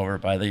taken over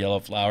by the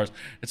yellow flowers.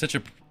 It's such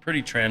a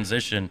pretty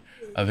transition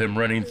of him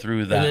running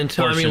through that. And then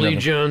Tommy portion Lee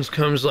of Jones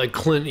comes like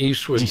Clint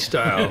Eastwood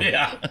style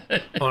yeah.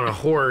 on a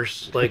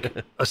horse, like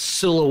a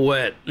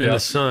silhouette in Yeah. the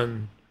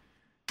sun.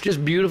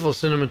 Just beautiful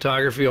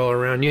cinematography all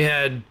around. You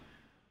had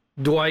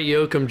Dwight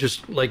Yoakam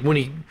just like when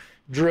he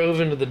drove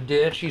into the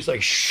ditch, he's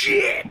like,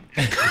 shit.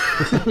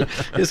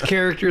 His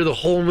character, the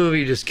whole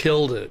movie just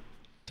killed it.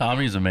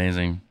 Tommy's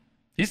amazing.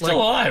 He's still Like-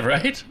 alive,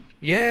 right?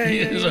 Yeah, He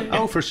is a-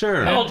 Oh, for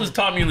sure. How old is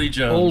Tommy Lee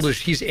Jones?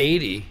 Oldish. He's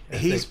 80. I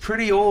He's think.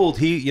 pretty old.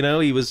 He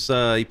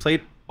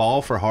played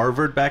ball for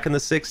Harvard back in the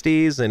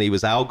 60s, and he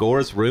was Al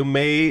Gore's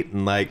roommate,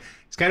 and like,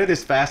 he's kind of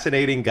this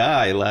fascinating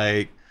guy.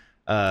 Like,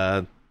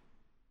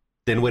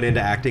 then went into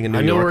acting in New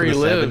I know York where in he the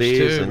lives, 70s.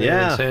 too, and man,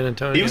 yeah, in San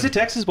Antonio. he was a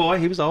Texas boy.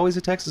 He was always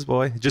a Texas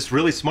boy. Just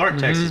really smart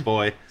Texas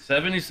boy.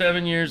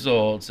 77 years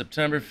old,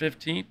 September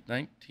 15th,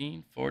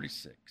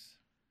 1946.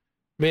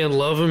 Man,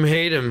 love him,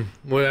 hate him,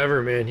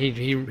 whatever, man.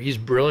 He's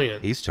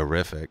brilliant. He's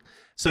terrific.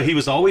 So he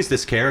was always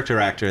this character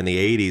actor in the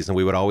 80s, and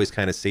we would always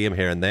kind of see him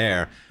here and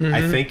there.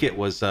 I think it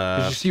was,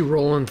 Did you see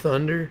Rolling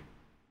Thunder?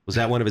 was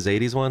that one of his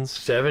 80s ones?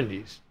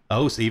 70s.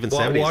 Oh, so even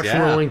Wa- 70s, watch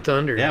yeah. Rolling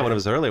Thunder. Yeah, one of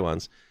his early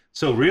ones.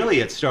 So really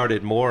it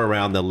started more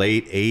around the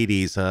late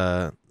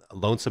 80s,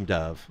 Lonesome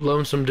Dove.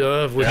 Lonesome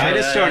Dove. Which Kind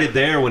of Yeah. started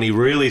there when he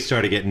really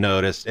started getting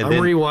noticed. And I'm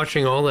then,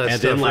 rewatching all that and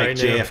stuff then like right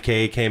now.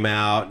 JFK came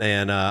out,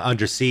 and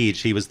Under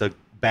Siege, he was the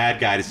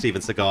bad guy to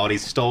Steven Seagal, and he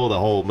stole the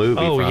whole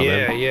movie Oh, from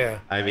yeah, him. yeah.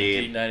 I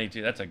mean,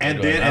 1992, that's a good and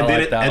one. then I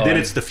like that and then one.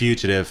 it's The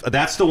Fugitive.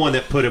 That's the one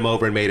that put him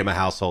over and made him a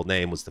household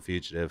name, was The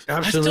Fugitive.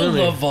 Absolutely. I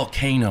still love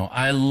Volcano.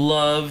 I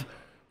love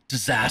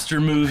disaster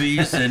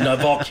movies and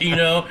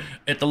Volcano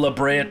at the La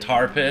Brea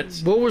Tar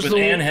Pits. What was with the-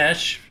 Anne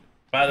Hesh,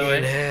 by the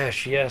Ian way?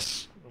 Hash,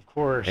 yes, of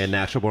course. And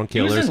Natural Born He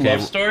was Killers in came.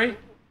 Love Story,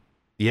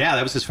 Yeah,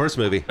 that was his first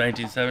movie.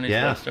 1970s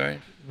Yeah. Love Story.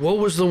 What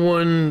was the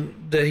one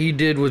that he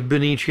did with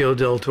Benicio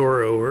del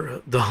Toro,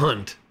 or The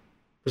Hunt?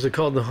 Was it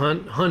called The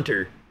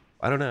Hunter?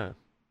 I don't know.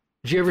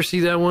 Did you ever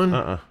see that one?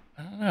 Uh-uh.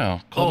 I don't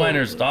know. Coal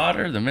Miner's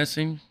Daughter, The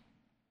Missing.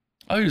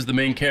 Oh, he was the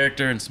main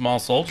character in Small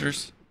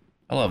Soldiers.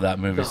 I love that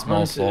movie, The Small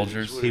Hunted is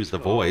Soldiers. what He was the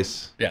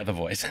voice. Yeah, the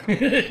voice.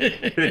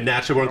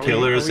 Natural Born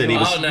Killers, and he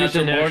was Oh,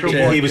 Natural Natural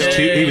Born Born he was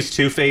Killers.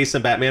 Two-Face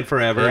in Batman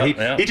Forever. Yeah, he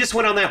yeah. he just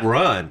went on that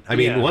run. I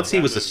mean, Yeah, once he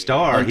was a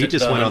star, he Hunted,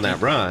 just went on Hunted.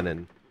 that run.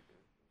 And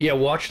Yeah,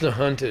 watch The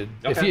Hunted.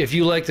 Okay. If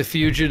you like The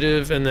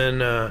Fugitive and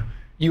then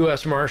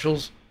U.S.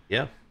 Marshals,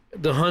 yeah,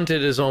 The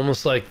Hunted is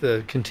almost like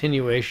the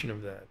continuation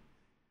of that,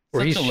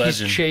 where Such a he's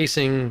legend.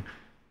 chasing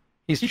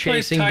He plays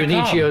chasing Ty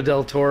Benicio Cobb.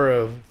 del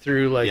Toro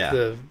through like Yeah.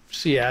 the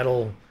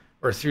Seattle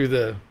or through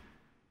the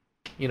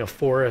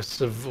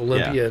forests of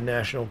Olympia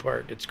National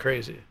Park. It's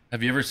crazy.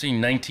 Have you ever seen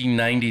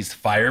 1990s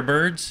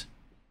Firebirds?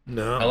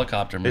 No,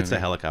 Helicopter movie. it's a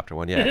helicopter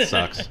one. Yeah, it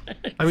sucks.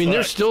 I mean,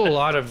 there's still a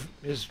lot of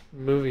his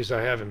movies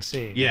I haven't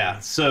seen. Yeah,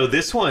 so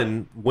this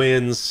one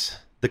wins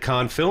the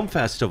Cannes Film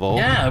Festival.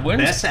 Yeah, it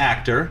wins Best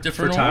Actor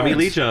different for Tommy awards.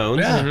 Lee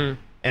Jones. Yeah.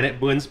 And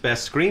it wins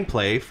Best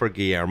Screenplay for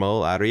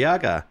Guillermo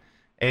Arriaga.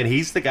 And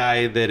he's the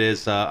guy that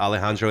is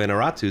Alejandro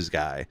Inarritu's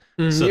guy.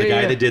 So the Yeah,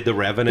 guy yeah. that did The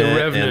Revenant,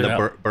 and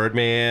yeah.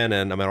 Birdman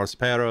and Ameros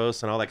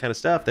Perros and all that kind of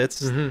stuff.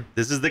 This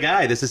is the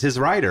guy. This is his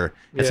writer.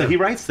 And so Yeah. he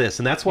writes this.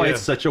 And that's why Yeah.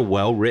 it's such a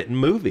well-written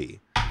movie.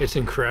 It's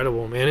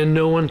incredible, man, and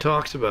no one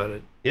talks about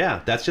it.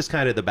 Yeah, that's just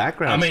kind of the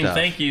background I mean, stuff.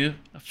 thank you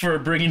for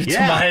bringing it to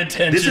my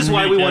attention. This is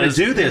why we want to because-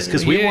 do this,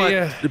 because we Yeah, want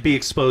yeah. to be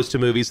exposed to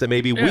movies that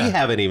maybe we Yeah.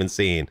 haven't even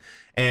seen.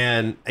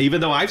 And even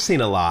though I've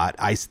seen a lot,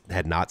 I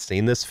had not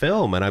seen this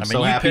film, and I'm I mean,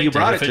 so happy you picked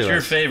brought If it it's to your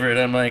us. favorite,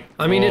 I'm like,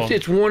 I mean, well,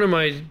 it's one of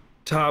my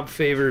top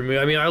favorite movies.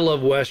 I mean, I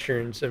love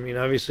westerns. I mean,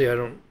 obviously, I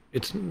don't.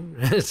 It's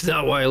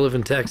not why I live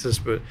in Texas,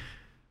 but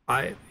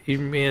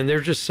man,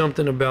 there's just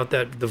something about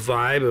that. The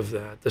vibe of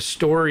that, the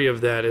story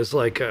of that is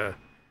like a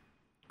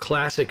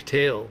classic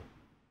tale.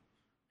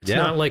 It's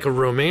not like a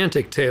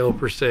romantic tale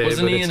per se.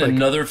 wasn't but he it's in like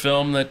another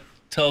film that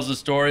tells the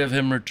story of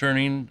him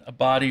returning a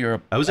body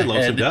or I was in a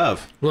Lonesome head?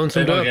 Dove.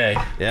 Lonesome Dove. Okay,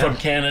 Yeah. from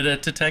Canada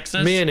to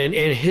Texas. Man, and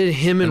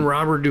him and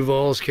Robert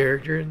Duvall's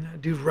character, and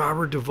that dude,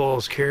 Robert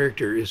Duvall's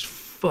character is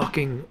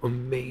fucking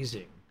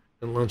amazing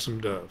in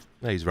Lonesome Dove.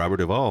 No, he's Robert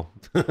Duvall.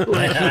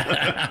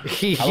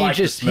 He I like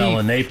just the smell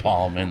of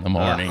napalm in the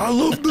morning. I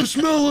love the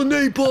smell of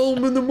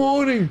napalm in the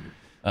morning.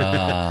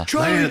 Uh,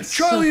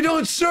 Charlie,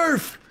 don't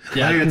surf.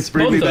 yeah, Lance,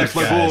 bring both me those back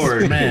my guys,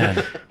 board.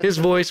 Man, His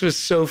voice was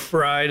so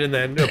fried in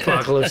that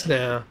Apocalypse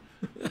Now.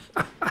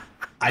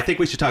 I think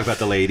we should talk about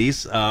the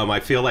ladies. I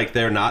feel like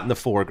they're not in the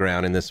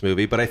foreground in this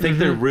movie, but I think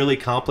they're really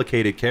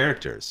complicated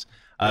characters,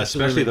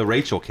 especially the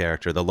Rachel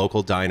character, the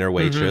local diner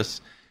waitress.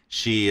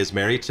 She is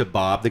married to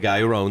Bob, the guy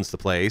who owns the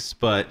place,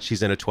 but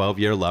she's in a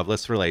 12-year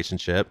loveless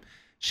relationship.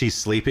 She's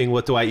sleeping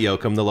with Dwight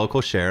Yoakam, the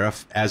local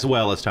sheriff, as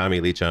well as Tommy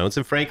Lee Jones,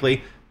 and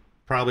frankly,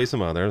 probably some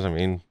others. I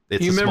mean,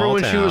 it's You a remember small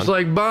when town. she was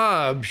like,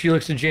 Bob? She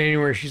looks at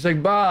January. She's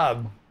like,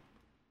 Bob.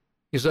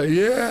 He's like,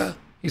 yeah.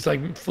 He's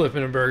like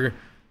flipping a burger.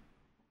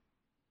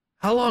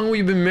 How long have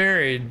we been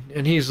married?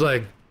 And he's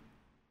like,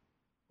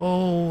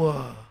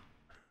 oh,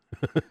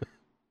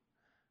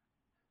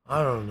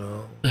 I don't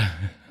know.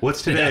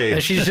 What's today?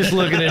 And she's just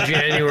looking at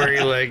January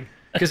like,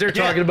 because they're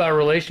talking about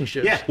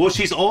relationships. Yeah, well,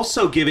 she's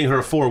also giving her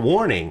a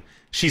forewarning.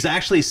 She's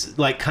actually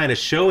like kind of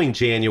showing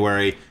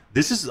January,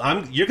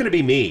 you're going to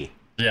be me.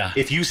 yeah.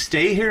 If you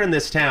stay here in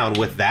this town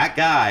with that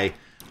guy,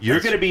 you're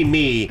going to be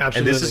me, and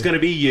this is Absolutely. going to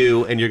be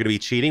you, and you're going to be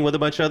cheating with a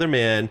bunch of other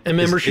men. And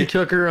remember, It's- she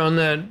took her on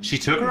that. she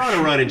took her on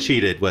a run and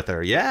cheated with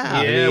her. Yeah,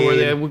 I Yeah, mean, where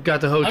they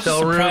got the I was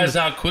hotel room. surprised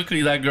how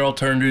quickly that girl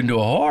turned into a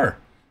whore.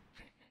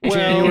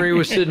 January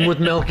was sitting with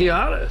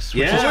Melquiades,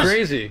 which Yeah. is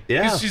crazy.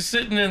 yeah. Because she's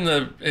sitting in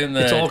the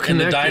It's all in the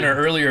connected. diner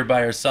earlier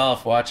by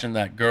herself, watching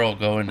that girl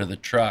go into the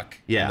truck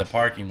Yeah. in the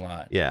parking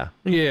lot. Yeah.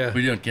 Yeah.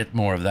 We don't get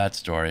more of that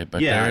story,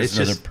 but Yeah, there it's is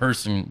another just-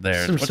 person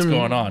there. What's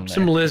going on?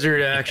 Some there?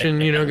 lizard action,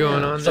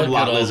 going on. Some there.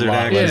 Lot good old lizard lot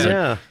action. lizard.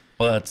 Yeah.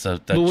 Well, that's a.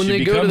 That But when she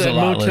they go to becomes that a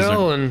lot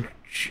motel lizard.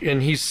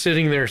 and he's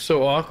sitting there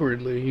so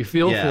awkwardly, you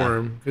feel Yeah. for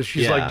him because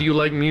she's Yeah. like, "Do you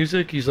like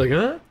music?" He's like,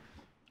 "Huh."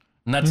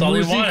 And that's all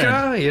he wanted.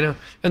 Musica,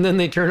 And then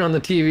they turn on the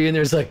TV and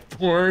there's like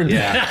porn.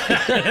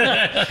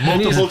 Yeah.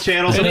 Multiple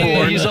channels of And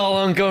porn. he's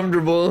all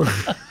uncomfortable.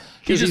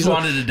 He just he's like-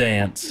 wanted to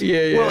dance.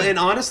 Yeah. Well, and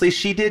honestly,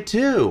 she did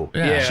too.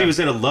 Yeah. She was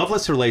in a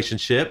loveless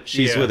relationship.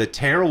 She's Yeah. with a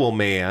terrible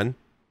man,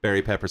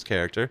 Barry Pepper's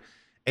character,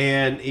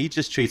 and he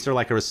just treats her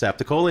like a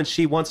receptacle, and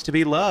she wants to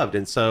be loved.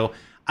 And so,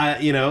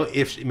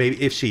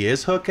 if she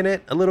is hooking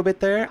it a little bit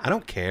there, I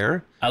don't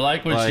care. I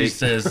like when she Like-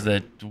 says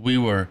that we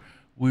were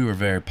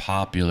very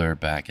popular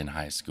back in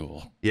high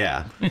school.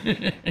 Yeah,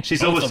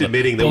 she's Both almost of us.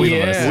 admitting that Both of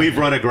us. we've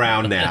run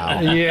aground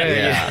now.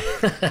 Yeah.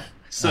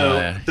 So Oh,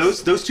 yeah.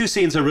 those two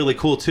scenes are really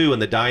cool too in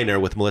the diner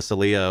with Melissa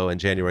Leo and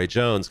January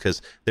Jones,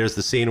 because there's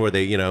the scene where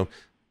they,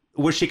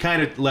 where she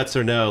kind of lets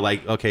her know,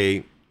 like,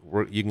 okay,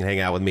 you can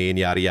hang out with me and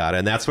yada yada,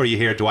 and that's where you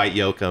hear Dwight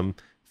Yoakam,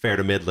 Fair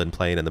to Midland,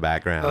 playing in the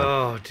background.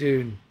 Oh,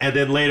 dude. And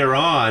then later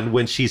on,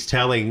 when she's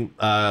telling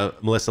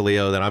Melissa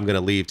Leo that I'm going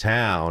to leave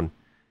town,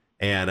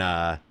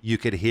 and you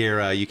could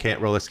hear "You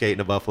Can't Roller Skate in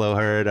a Buffalo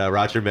Herd,"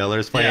 Roger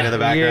Miller's playing Yeah. in the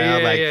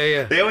background.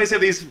 Yeah. They always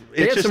have these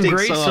They had interesting some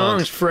great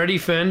songs. Freddie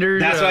Fender.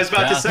 That's what I was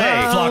about to say.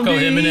 Flacco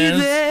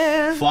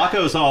Jimenez.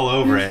 Flacco's all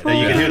over it. And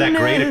you can hear that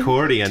great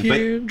accordion. But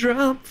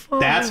Teardrop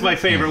falls. that's my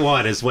favorite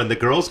one, is when the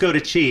girls go to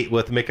cheat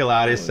with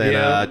Melquiades and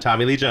Yeah.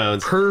 Tommy Lee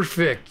Jones.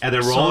 Perfect. And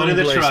they're rolling in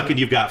the song truck, placement. and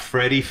you've got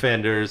Freddie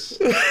Fender's.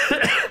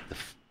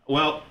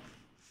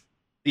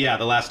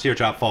 The last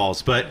teardrop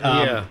falls. But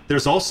Yeah.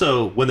 there's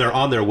also, when they're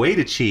on their way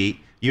to cheat,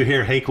 you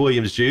hear Hank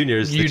Williams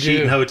Jr.'s You The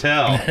Cheating do.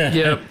 Hotel.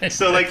 Yep.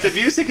 So, like, the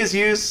music is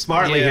used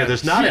smartly Yeah. here.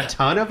 There's not Yeah. a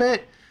ton of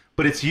it,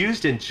 but it's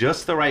used in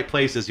just the right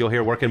places. You'll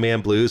hear Working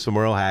Man Blues from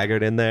Merle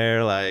Haggard in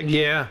there. Like,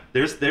 Yeah.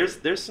 there's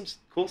some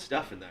cool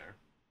stuff in there.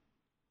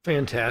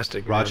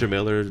 Fantastic. man. Roger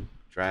Miller,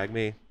 Drag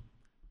Me,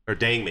 or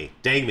Dang Me.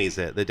 Dang Me's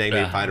it. The Dang Me,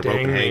 Yeah. Find a Rope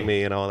Dang and Me. Hang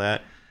Me and all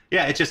that.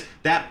 Yeah, it's just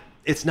that.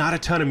 It's not a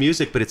ton of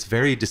music, but it's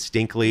very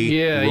distinctly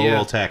Yeah, rural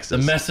yeah. Texas.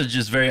 The message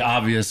is very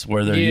obvious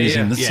where they're Yeah,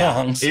 using yeah. the Yeah,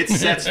 songs. it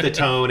sets the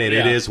tone, and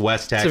it Yeah. is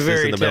West It's a Texas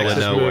very in the middle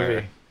Texas of nowhere.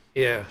 movie.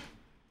 Yeah.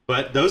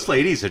 But those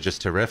ladies are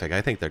just terrific.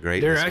 I think they're great.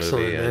 They're in this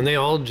excellent, movie. and they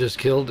all just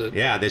killed it.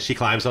 Yeah, then she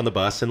climbs on the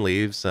bus and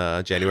leaves.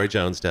 January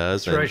Jones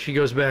does. That's right. She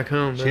goes back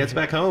home. She heads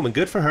back home, and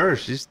good for her.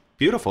 She's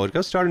beautiful.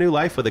 Go start a new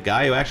life with a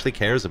guy who actually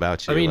cares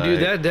about you. I mean,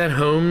 dude, that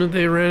home that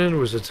they rented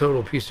was a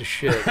total piece of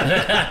shit.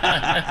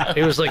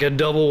 It was like a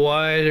double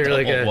wide or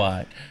like a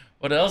wide.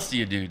 What else do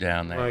you do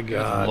down there? My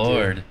God, Good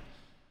Lord. dude.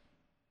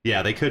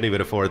 Yeah, they couldn't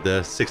even afford the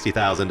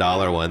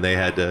 $60,000 one. They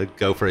had to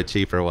go for a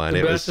cheaper one.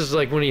 The best is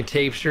like when he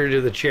tapes her to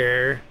the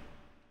chair.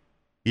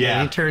 Yeah.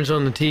 And he turns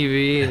on the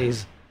TV and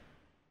he's,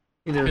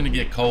 It's going to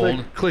get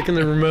cold. clicking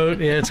the remote.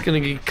 Yeah, it's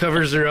going to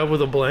covers her up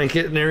with a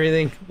blanket and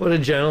everything. What a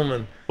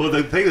gentleman. Well,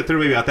 the thing that threw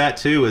me about that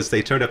too is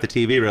they turned up the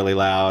TV really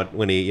loud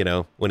when he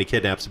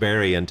kidnaps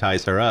Barry and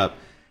ties her up,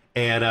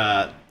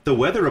 and the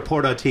weather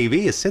report on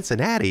TV is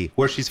Cincinnati,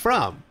 where she's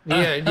from.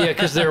 Yeah,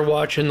 because they're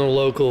watching the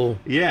local.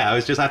 Yeah, I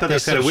thought that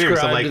was kind of weird.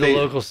 So I'm like, to the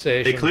local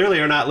station. They clearly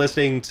are not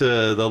listening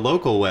to the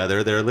local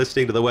weather. They're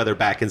listening to the weather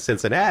back in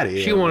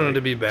Cincinnati. She wanted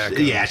to be back.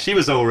 Yeah, she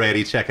was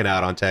already checking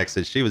out on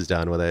Texas. She was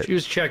done with it. She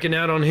was checking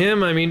out on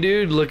him. I mean,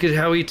 dude, look at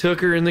how he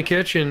took her in the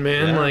kitchen,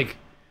 man. Yeah. Like,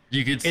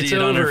 You could see it's it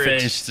on her over.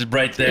 face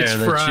right there it's that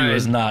she fried.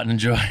 was not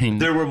enjoying.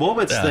 There were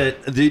moments that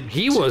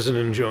he wasn't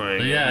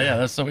enjoying. Yeah,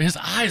 that's so. His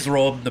eyes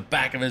rolled in the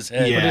back of his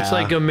head. Yeah. But it's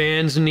like a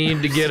man's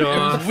need to get It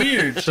off. was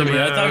weird to me. I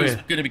somehow. thought he was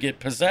going to get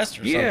possessed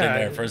or something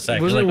there for a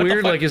second. Wasn't Like, it what the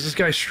weird? fuck? Like, is this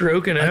guy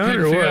stroking I out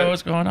couldn't or figure out what?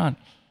 what's going on.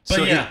 But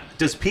so yeah,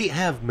 does Pete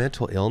have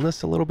mental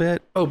illness a little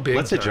bit? Oh, big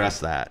Let's time. address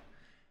that.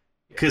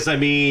 Because, I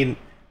mean,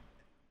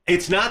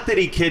 it's not that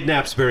he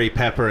kidnaps Barry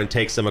Pepper and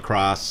takes him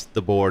across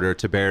the border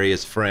to bury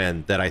his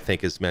friend that I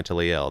think is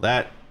mentally ill.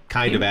 That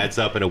kind of adds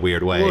up in a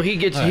weird way. Well,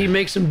 he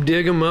makes him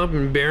dig him up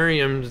and bury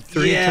him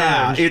 3 times.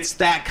 Yeah, it's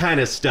that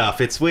kind of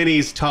stuff. It's when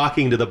he's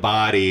talking to the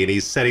body and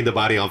he's setting the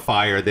body on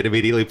fire, then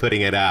immediately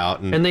putting it out.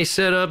 And they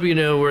set up,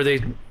 where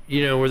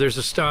there's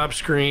a stop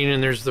screen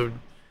and there's the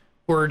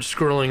word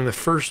scrolling, the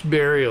first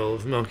burial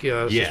of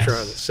Melquiades Estrada,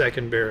 the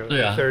second burial,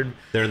 the third.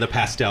 They're in the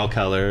pastel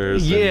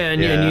colors. Yeah,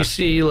 and you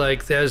see,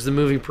 like, as the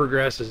movie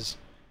progresses.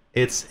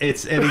 And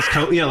he's,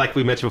 like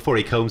we mentioned before,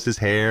 he combs his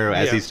hair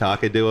as he's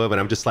talking to him, and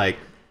I'm just like,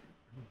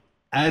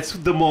 that's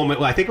the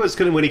moment. Well, I think it was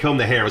when he combed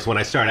the hair was when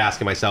I started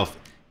asking myself,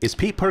 is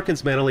Pete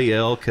Perkins mentally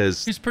ill?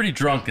 Because he's pretty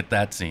drunk at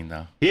that scene,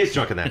 though. He is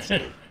drunk in that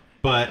scene.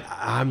 But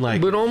I'm like,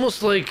 but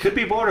almost like could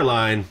be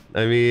borderline.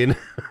 I mean,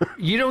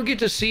 you don't get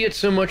to see it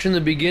so much in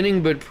the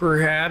beginning, but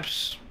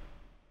perhaps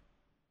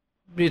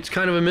it's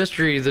kind of a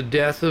mystery. The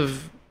death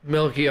of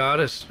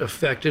Melquiades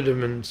affected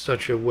him in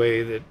such a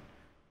way that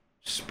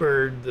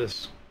spurred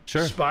this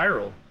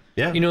spiral.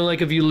 Yeah.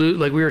 Like if you lose,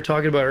 like we were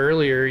talking about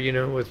earlier,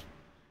 with,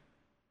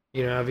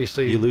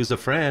 obviously you lose a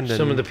friend.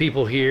 Some of the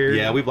people here.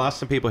 Yeah, we've lost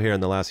some people here in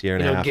the last year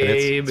and a half.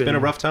 Gabe it's been a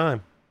rough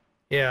time.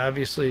 Yeah,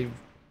 obviously.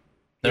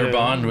 Their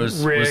bond was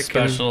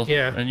special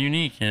and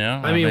unique,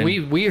 I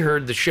mean, we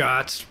heard the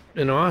shots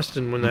in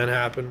Austin when that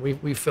happened.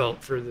 We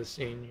felt for the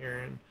scene here.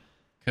 And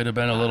could have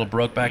been a little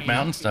Brokeback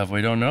Mountain stuff.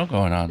 We don't know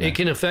going on there. It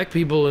can affect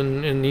people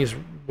in these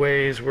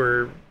ways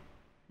where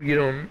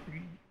you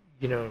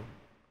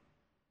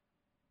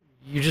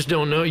just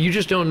don't know. You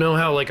just don't know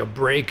how, like, a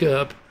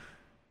breakup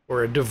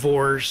or a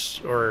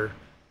divorce or,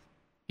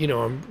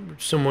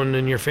 someone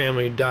in your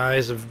family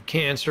dies of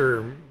cancer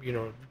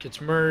or, gets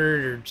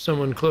murdered or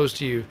someone close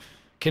to you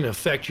can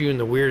affect you in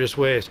the weirdest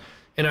ways.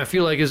 And I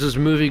feel like as this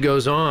movie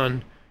goes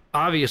on,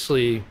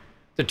 obviously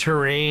the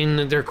terrain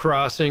that they're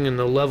crossing and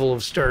the level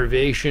of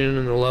starvation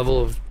and the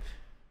level of,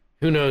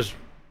 who knows,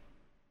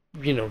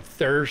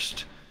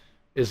 thirst,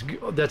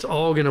 that's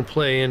all going to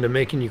play into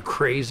making you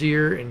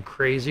crazier and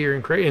crazier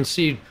and crazy, and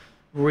see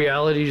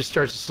reality just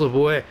starts to slip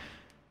away.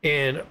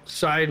 And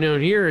side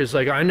note here is,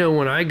 like, I know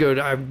when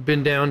I've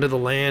been down to the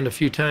land a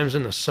few times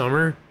in the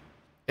summer,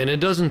 and it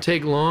doesn't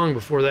take long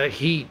before that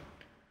heat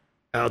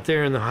out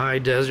there in the high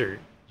desert,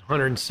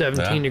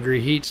 117 degree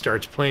heat,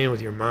 starts playing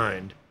with your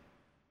mind.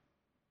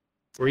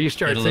 Where you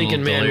start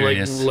thinking, man,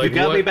 like you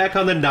got me back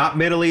on the not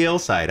mentally ill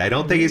side. I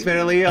don't think he's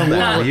mentally ill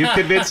now. You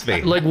convinced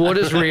me. Like, what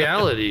is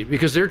reality?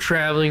 Because they're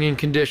traveling in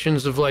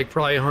conditions of, like,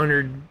 probably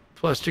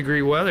 100+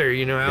 degree weather,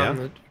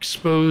 out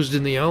exposed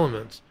in the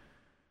elements.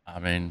 I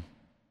mean,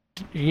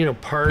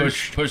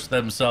 parched. Push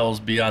themselves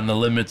beyond the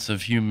limits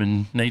of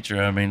human nature.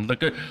 I mean,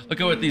 look at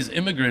what these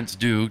immigrants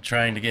do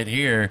trying to get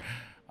here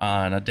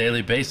on a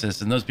daily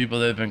basis, and those people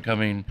that have been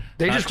coming,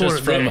 they not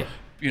just from and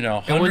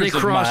hundreds when they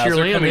cross of miles, your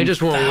land, they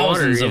just want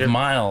thousands water, of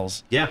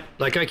miles. Yeah,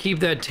 like, I keep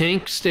that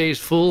tank stays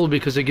full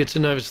because it gets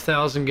enough. It's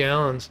 1,000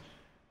 gallons.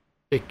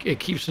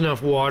 It keeps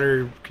enough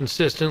water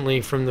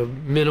consistently from the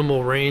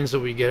minimal rains that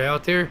we get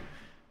out there.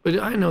 But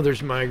I know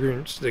there's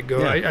migrants that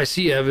go. I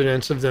see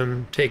evidence of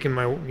them taking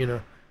my,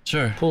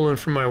 pulling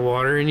from my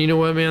water, and you know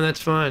what, man, that's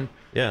fine.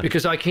 Yeah,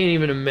 because I can't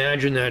even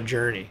imagine that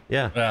journey.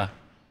 Yeah.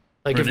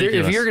 Like,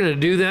 if you're gonna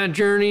do that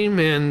journey,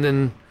 man,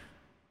 then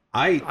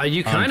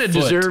You kind of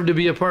foot. deserve to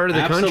be a part of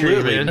the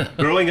country, man.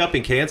 Growing up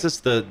in Kansas,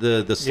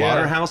 the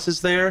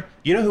slaughterhouses there,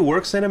 you know who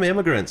works in them?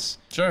 Immigrants.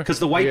 Sure. Because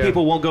the white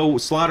people won't go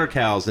slaughter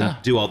cows and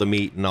do all the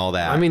meat and all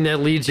that. I mean, that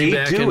leads you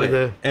back into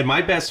the... And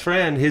my best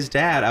friend, his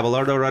dad,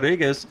 Abelardo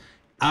Rodriguez,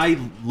 I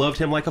loved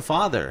him like a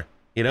father.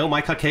 You know,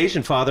 my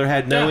Caucasian father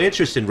had no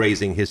interest in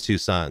raising his 2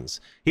 sons.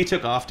 He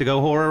took off to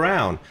go whore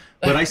around.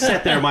 But I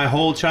sat there my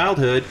whole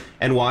childhood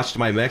and watched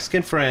my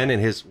Mexican friend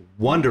and his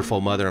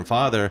wonderful mother and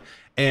father,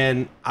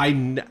 and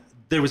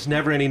there was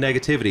never any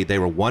negativity. They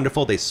were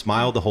wonderful. They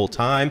smiled the whole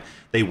time.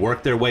 They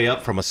worked their way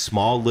up from a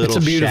small little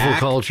It's a beautiful shack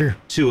culture.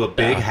 to a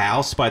big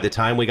house by the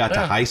time we got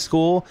to high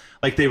school.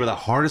 Like, they were the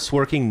hardest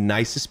working,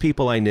 nicest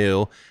people I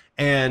knew.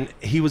 And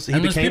those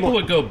people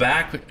would go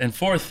back and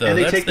forth, though. And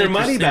they That's take their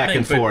money back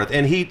and but- forth.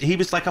 And he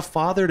was like a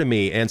father to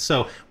me. And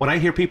so when I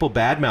hear people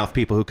badmouth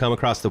people who come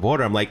across the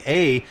border, I'm like,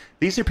 A,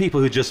 these are people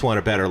who just want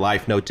a better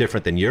life, no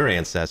different than your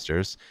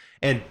ancestors.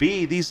 And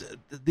B,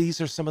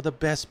 these are some of the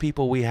best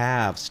people we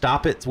have.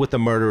 Stop it with the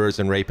murderers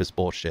and rapists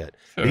bullshit.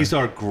 Sure. These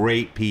are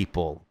great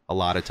people a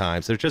lot of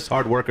times. They're just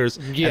hard workers,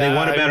 and they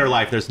want a better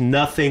life. There's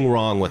nothing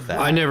wrong with that.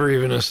 I never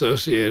even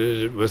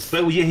associated it with...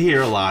 But you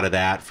hear a lot of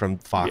that from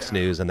Fox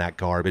News and that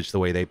garbage, the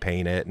way they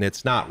paint it, and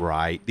it's not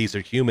right. These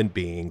are human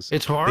beings.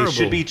 It's horrible. They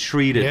should be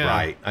treated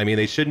right. I mean,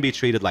 they shouldn't be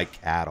treated like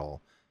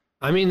cattle.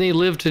 I mean, they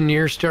live to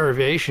near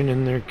starvation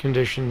in their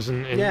conditions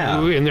in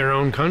their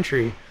own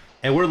country.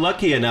 And we're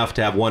lucky enough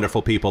to have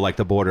wonderful people like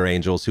the Border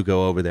Angels who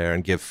go over there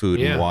and give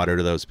food and water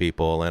to those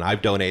people. And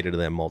I've donated to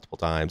them multiple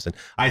times. And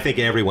I think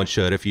everyone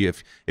should. If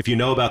you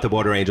know about the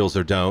Border Angels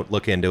or don't,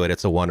 look into it.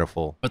 It's a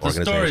wonderful organization.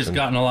 But the story's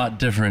gotten a lot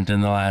different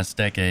in the last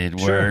decade,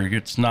 where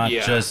it's not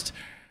just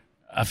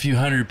a few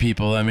hundred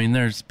people. I mean,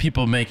 there's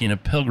people making a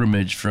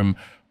pilgrimage from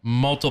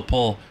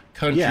multiple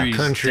countries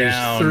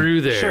down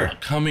through there,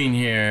 coming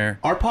here.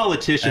 Our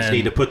politicians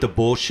need to put the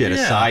bullshit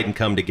aside and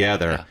come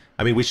together. Yeah.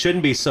 I mean, we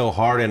shouldn't be so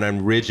hard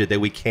and rigid that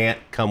we can't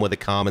come with a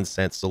common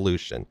sense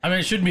solution. I mean,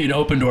 it shouldn't be an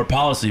open door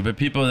policy, but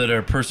people that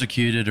are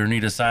persecuted or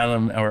need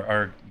asylum or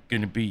are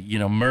going to be,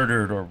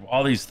 murdered or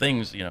all these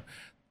things,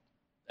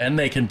 and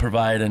they can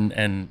provide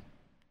and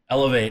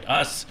elevate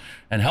us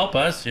and help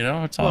us,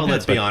 it's all well, good.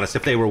 Let's be honest.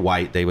 If they were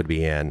white, they would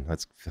be in.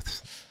 Let's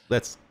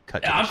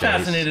cut to the I'm chase.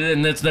 fascinated,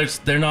 and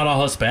they're not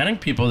all Hispanic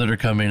people that are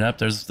coming up.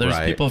 There's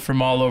people from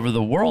all over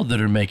the world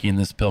that are making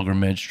this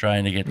pilgrimage,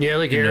 trying to get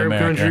like into Arab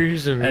America.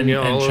 countries and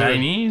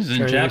Chinese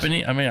and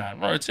Japanese. I mean, I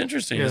don't know, it's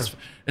interesting. Yeah.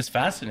 It's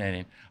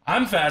fascinating.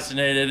 I'm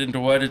fascinated into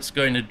what it's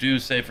going to do.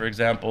 Say, for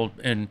example,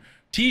 in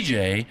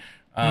TJ,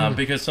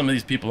 because some of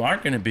these people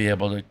aren't going to be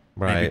able to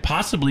maybe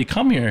possibly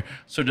come here.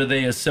 So do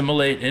they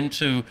assimilate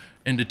into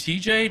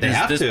TJ?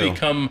 Does this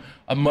become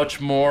a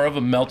much more of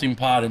a melting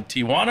pot in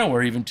Tijuana,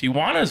 where even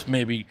Tijuana's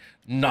maybe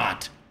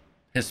not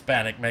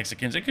Hispanic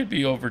Mexicans? It could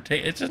be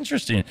overtaken. It's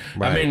interesting.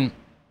 I mean,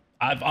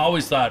 I've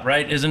always thought,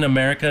 isn't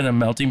America a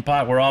melting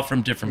pot? We're all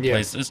from different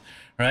places,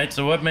 right?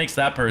 So what makes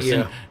that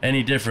person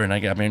any different?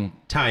 I mean,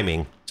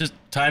 timing. Just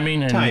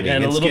timing and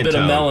a little bit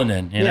of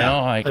melanin, you know?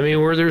 I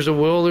mean, where there's a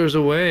will, there's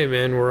a way,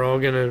 man. We're all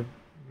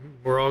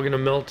gonna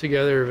melt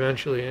together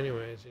eventually,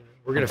 anyways.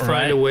 We're gonna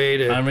find a way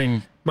to. I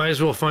mean, might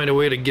as well find a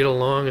way to get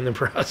along in the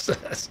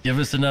process. Give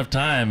us enough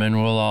time,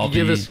 and we'll all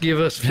give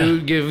us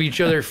food. Give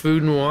each other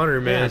food and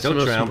water, man. Don't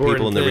drown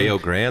people in the Rio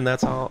Grande.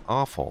 That's all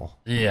awful.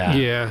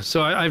 Yeah.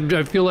 So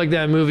I feel like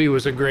that movie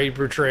was a great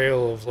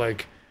portrayal of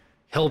like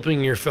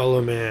helping your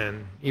fellow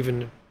man,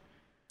 even.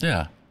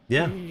 Yeah,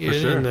 for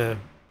sure.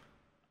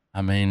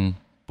 I mean,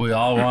 we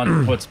all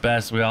want what's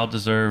best. We all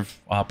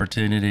deserve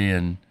opportunity,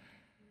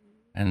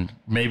 and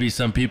maybe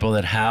some people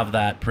that have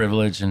that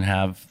privilege and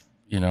have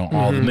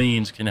all the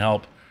means can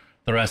help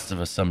the rest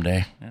of us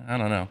someday. I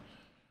don't know.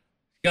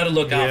 You got to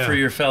look out for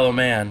your fellow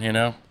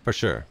man, For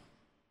sure.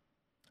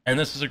 And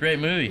this is a great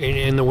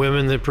movie. And the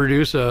women that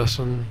produce us,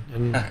 and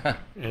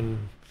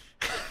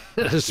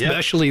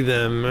especially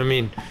them. I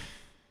mean,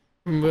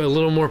 a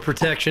little more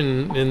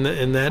protection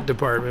in that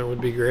department would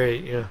be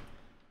great. Yeah.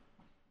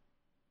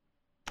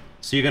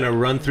 So you're gonna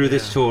run through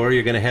this tour.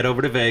 You're gonna head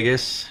over to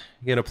Vegas.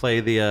 You're going to play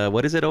the,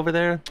 what is it over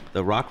there?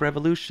 The Rock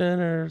Revolution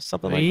or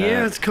something like that?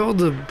 Yeah, it's called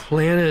the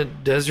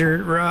Planet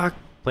Desert Rock.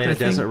 Planet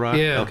Desert Rock?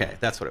 Yeah. Okay,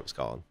 that's what it was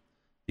called.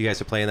 You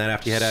guys are playing that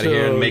after you head out of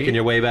here and making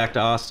your way back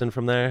to Austin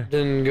from there?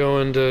 Then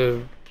going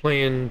to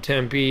playing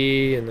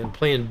Tempe and then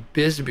playing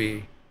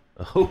Bisbee.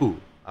 Oh,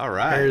 all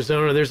right.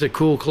 Arizona. There's a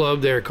cool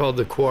club there called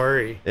the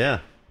Quarry.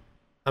 Yeah.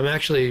 I'm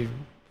actually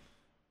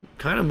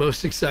kind of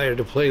most excited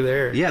to play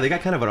there. Yeah, they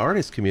got kind of an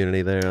artist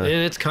community there. And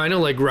it's kind of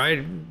like right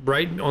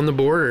on the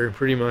border,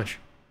 pretty much.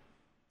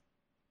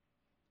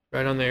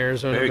 Right on the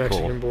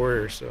Arizona-Mexican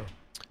border, so.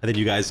 And then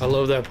you guys... I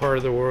love that part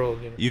of the world.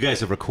 You guys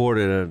have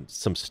recorded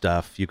some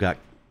stuff. You got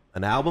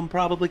an album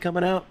probably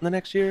coming out in the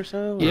next year or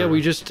so? Yeah,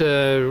 we just...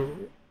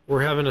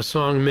 we're having a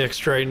song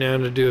mixed right now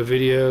to do a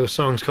video. The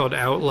song's called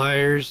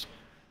Outliers.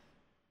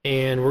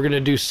 And we're going to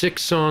do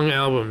 6-song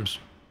albums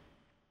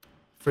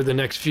for the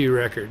next few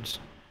records,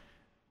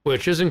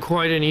 which isn't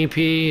quite an EP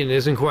and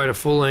isn't quite a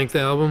full-length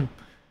album,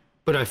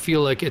 but I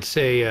feel like it's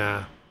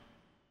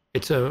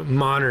it's a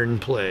modern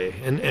play,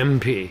 an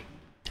MP.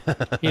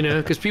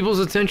 Because people's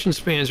attention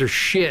spans are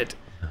shit.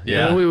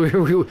 Yeah.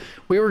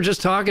 We were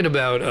just talking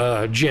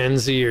about Gen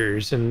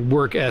Zers and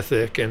work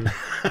ethic and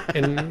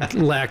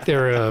lack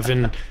thereof,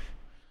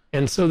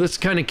 and so this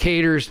kind of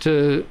caters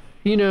to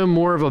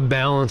more of a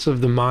balance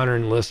of the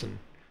modern listen.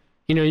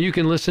 You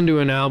can listen to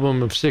an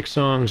album of 6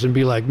 songs and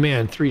be like,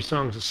 man, 3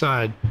 songs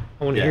aside,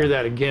 I want to hear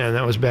that again.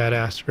 That was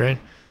badass, right?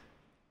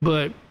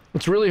 But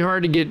it's really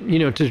hard to get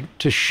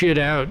to shit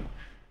out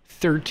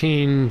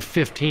 13,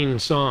 15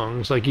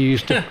 songs like you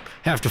used to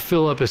have to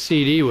fill up a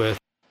CD with.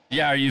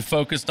 Yeah, are you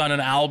focused on an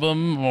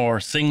album or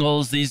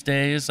singles these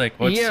days? Like,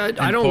 what's important?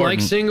 I don't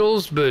like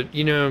singles, but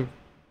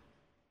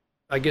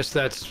I guess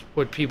that's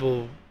what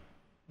people,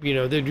 we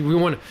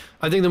want.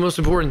 I think the most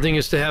important thing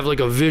is to have like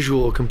a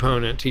visual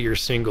component to your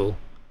single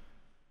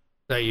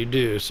that you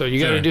do. So you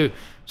got to do.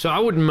 So I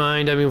wouldn't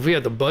mind. I mean, if we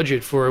had the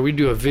budget for it, we'd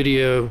do a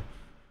video.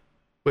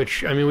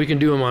 Which, I mean, we can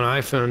do them on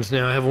iPhones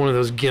now. I have one of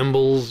those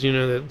gimbals,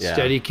 that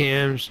steady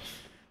cams.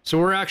 So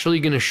we're actually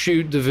going to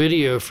shoot the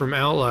video from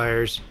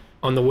Outliers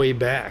on the way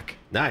back.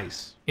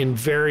 Nice. In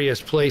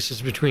various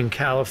places between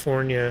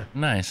California.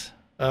 Nice.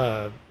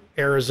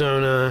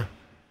 Arizona.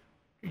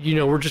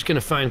 We're just going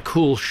to find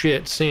cool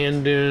shit,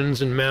 sand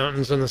dunes and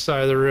mountains on the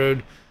side of the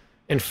road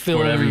and film.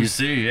 Whatever you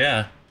see,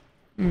 yeah.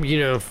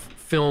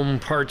 Film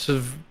parts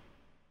of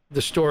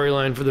the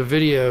storyline for the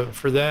video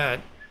for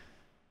that.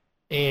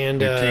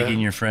 And you're taking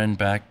your friend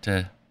back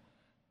to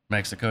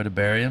Mexico to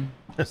bury him?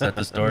 Is that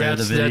the story of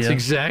the video? That's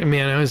exactly,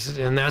 man.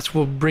 And that's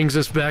what brings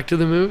us back to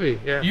the movie.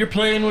 Yeah. You're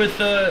playing with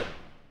a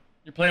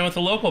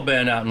local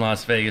band out in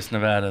Las Vegas,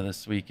 Nevada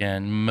this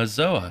weekend,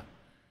 Mazoa.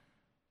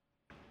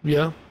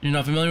 Yeah. You're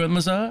not familiar with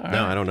Mazoa?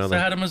 No, I don't know that.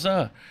 Say hi to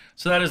Mazoa.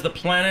 So that is the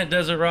Planet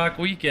Desert Rock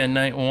Weekend,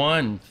 night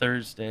 1,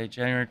 Thursday,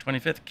 January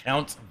 25th.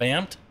 Counts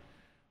Vamped.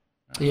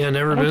 Yeah,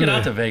 never I been don't get there.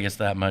 out to Vegas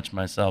that much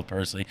myself,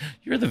 personally.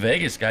 You're the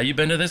Vegas guy. You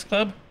been to this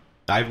club?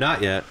 I've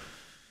not yet.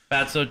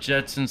 Fatso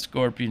Jetson,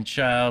 Scorpion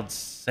Child,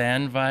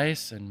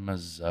 Sandvice, and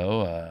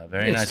Mazoa.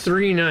 Very nice. It's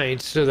 3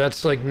 nights, so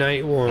that's like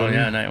night 1. Oh,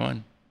 yeah, night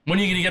 1. When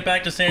are you going to get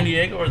back to San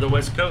Diego or the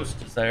West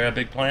Coast? Is there a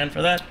big plan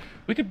for that?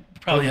 We could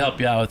probably help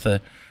you out with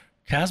the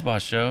Casbah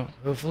show.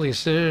 Hopefully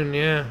soon,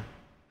 yeah.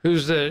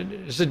 Who's the?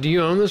 Do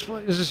you own this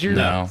place? Is this your?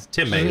 No,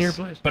 Tim Mays. Mays. Your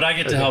place? But I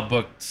get to help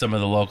book some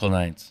of the local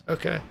nights.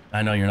 Okay.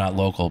 I know you're not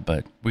local,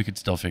 but we could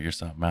still figure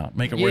something out.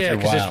 Make it worth Yeah,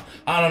 your 'cause while.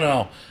 I don't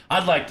know.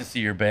 I'd like to see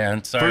your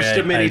band. Sorry, First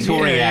of many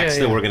touring acts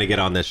that yeah. we're going to get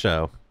on this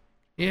show.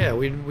 Yeah,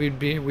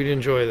 we'd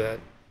enjoy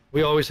that.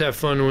 We always have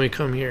fun when we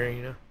come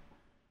here,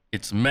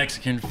 It's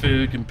Mexican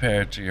food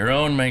compared to your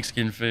own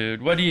Mexican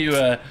food. What do you?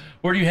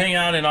 Where do you hang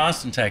out in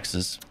Austin,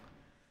 Texas?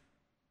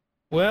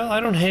 Well, I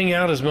don't hang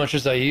out as much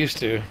as I used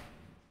to.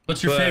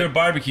 What's your favorite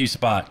barbecue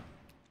spot?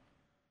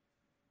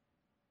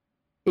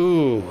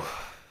 Ooh,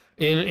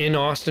 in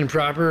Austin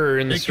proper or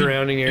in the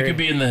surrounding area? It could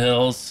be in the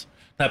hills.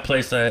 That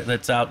place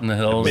that's out in the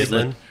hills.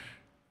 Midland.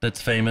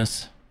 That's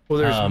famous. Well,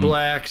 there's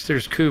Blacks,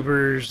 there's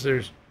Coopers,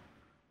 there's.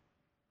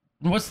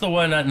 What's the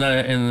one in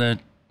the?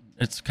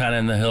 It's kind of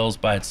in the hills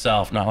by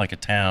itself, not like a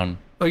town.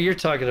 Oh, you're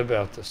talking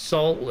about the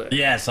Salt Lick.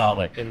 Yeah, Salt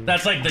Lake. And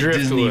That's like the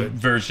Driftwood. Disney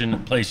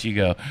version place you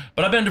go.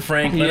 But I've been to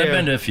Franklin. I've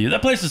been to a few.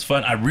 That place is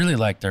fun. I really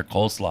like their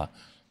coleslaw.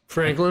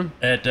 Franklin?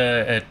 At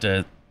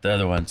the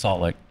other one, Salt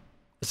Lake.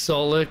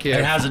 Salt Lick, yeah.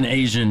 It has an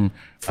Asian.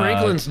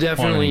 Franklin's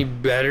definitely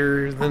quantity.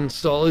 better than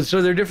Salt Lick.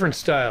 So they're different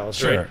styles,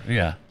 Sure. right?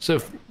 Yeah. So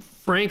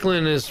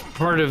Franklin is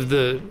part of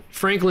the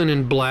Franklin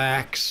and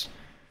Blacks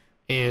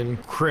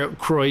and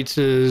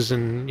Kreutz's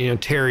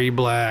and Terry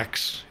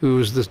Blacks, who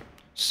was the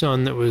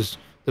son that was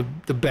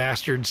the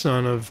bastard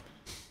son of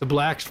the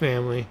Blacks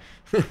family.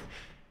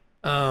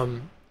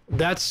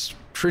 That's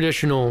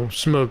traditional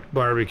smoked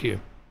barbecue.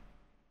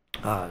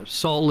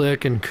 Salt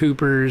Lick and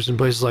Cooper's and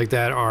places like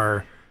that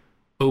are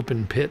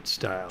open pit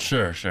style.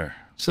 Sure.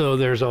 So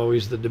there's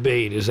always the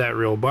debate: is that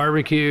real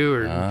barbecue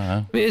or?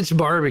 I mean, it's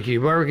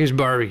barbecue. Barbecue's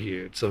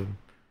barbecue.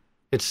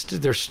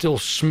 There's still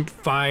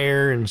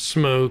fire and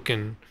smoke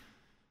and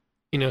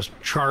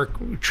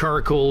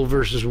charcoal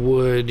versus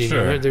wood.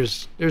 Sure.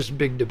 There's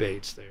big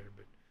debates there.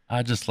 But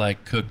I just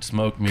like cooked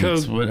smoked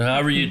meats.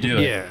 However you do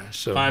it. yeah.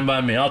 So Fine by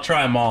me. I'll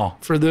try them all.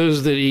 for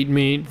those that eat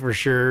meat, for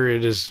sure,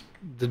 it is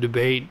the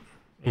debate,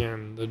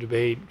 and the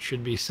debate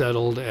should be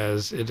settled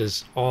as it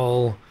is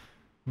all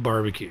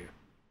barbecue.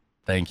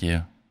 Thank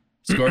you.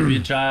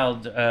 Scorpion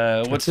Child,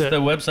 what's the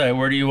website?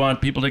 Where do you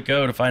want people to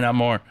go to find out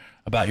more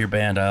about your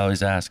band? I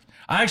always ask.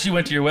 I actually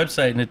went to your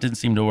website and it didn't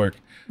seem to work.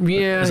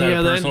 Yeah, Is that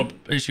a personal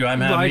issue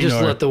I'm having? I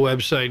just let the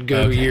website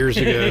go Okay. years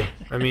ago.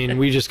 I mean,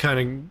 we just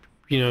kind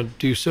of,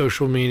 do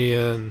social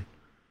media and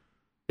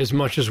as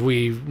much as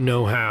we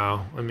know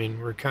how. I mean,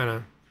 we're kind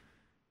of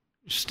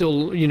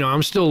still,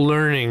 I'm still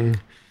learning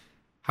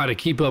how to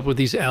keep up with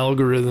these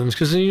algorithms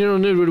because,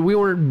 we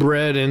weren't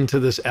bred into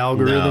this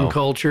algorithm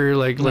culture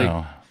like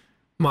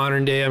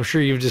modern day. I'm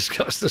sure you've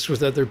discussed this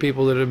with other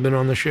people that have been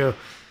on the show.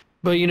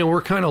 But,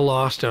 we're kind of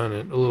lost on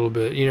it a little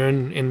bit,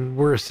 and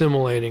we're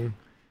assimilating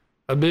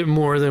a bit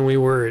more than we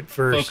were at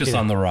first. Focus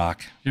on The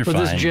Rock. You're For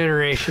fine. this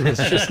generation,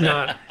 it's just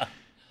not.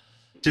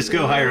 Just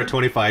go hire a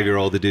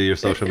 25-year-old to do your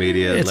social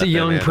media. It's a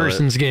young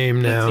person's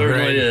game now. It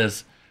certainly right?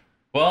 is.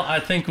 Well, I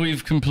think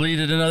we've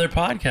completed another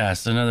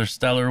podcast, another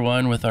stellar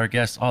one with our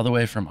guests all the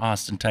way from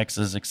Austin,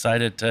 Texas.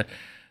 Excited to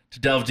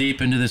delve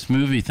deep into this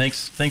movie.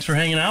 Thanks for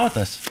hanging out with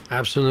us.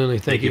 Absolutely.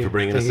 Thank you for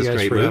bringing us this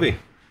great movie.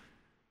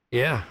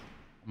 Yeah.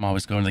 I'm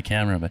always going to the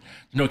camera, but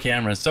no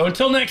cameras. So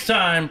until next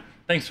time,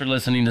 thanks for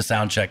listening to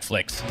Soundcheck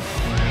Flicks.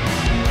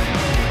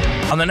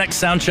 On the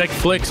next Soundcheck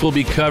Flicks, we'll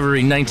be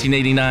covering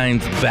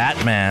 1989's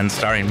Batman,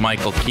 starring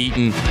Michael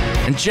Keaton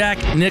and Jack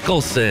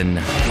Nicholson.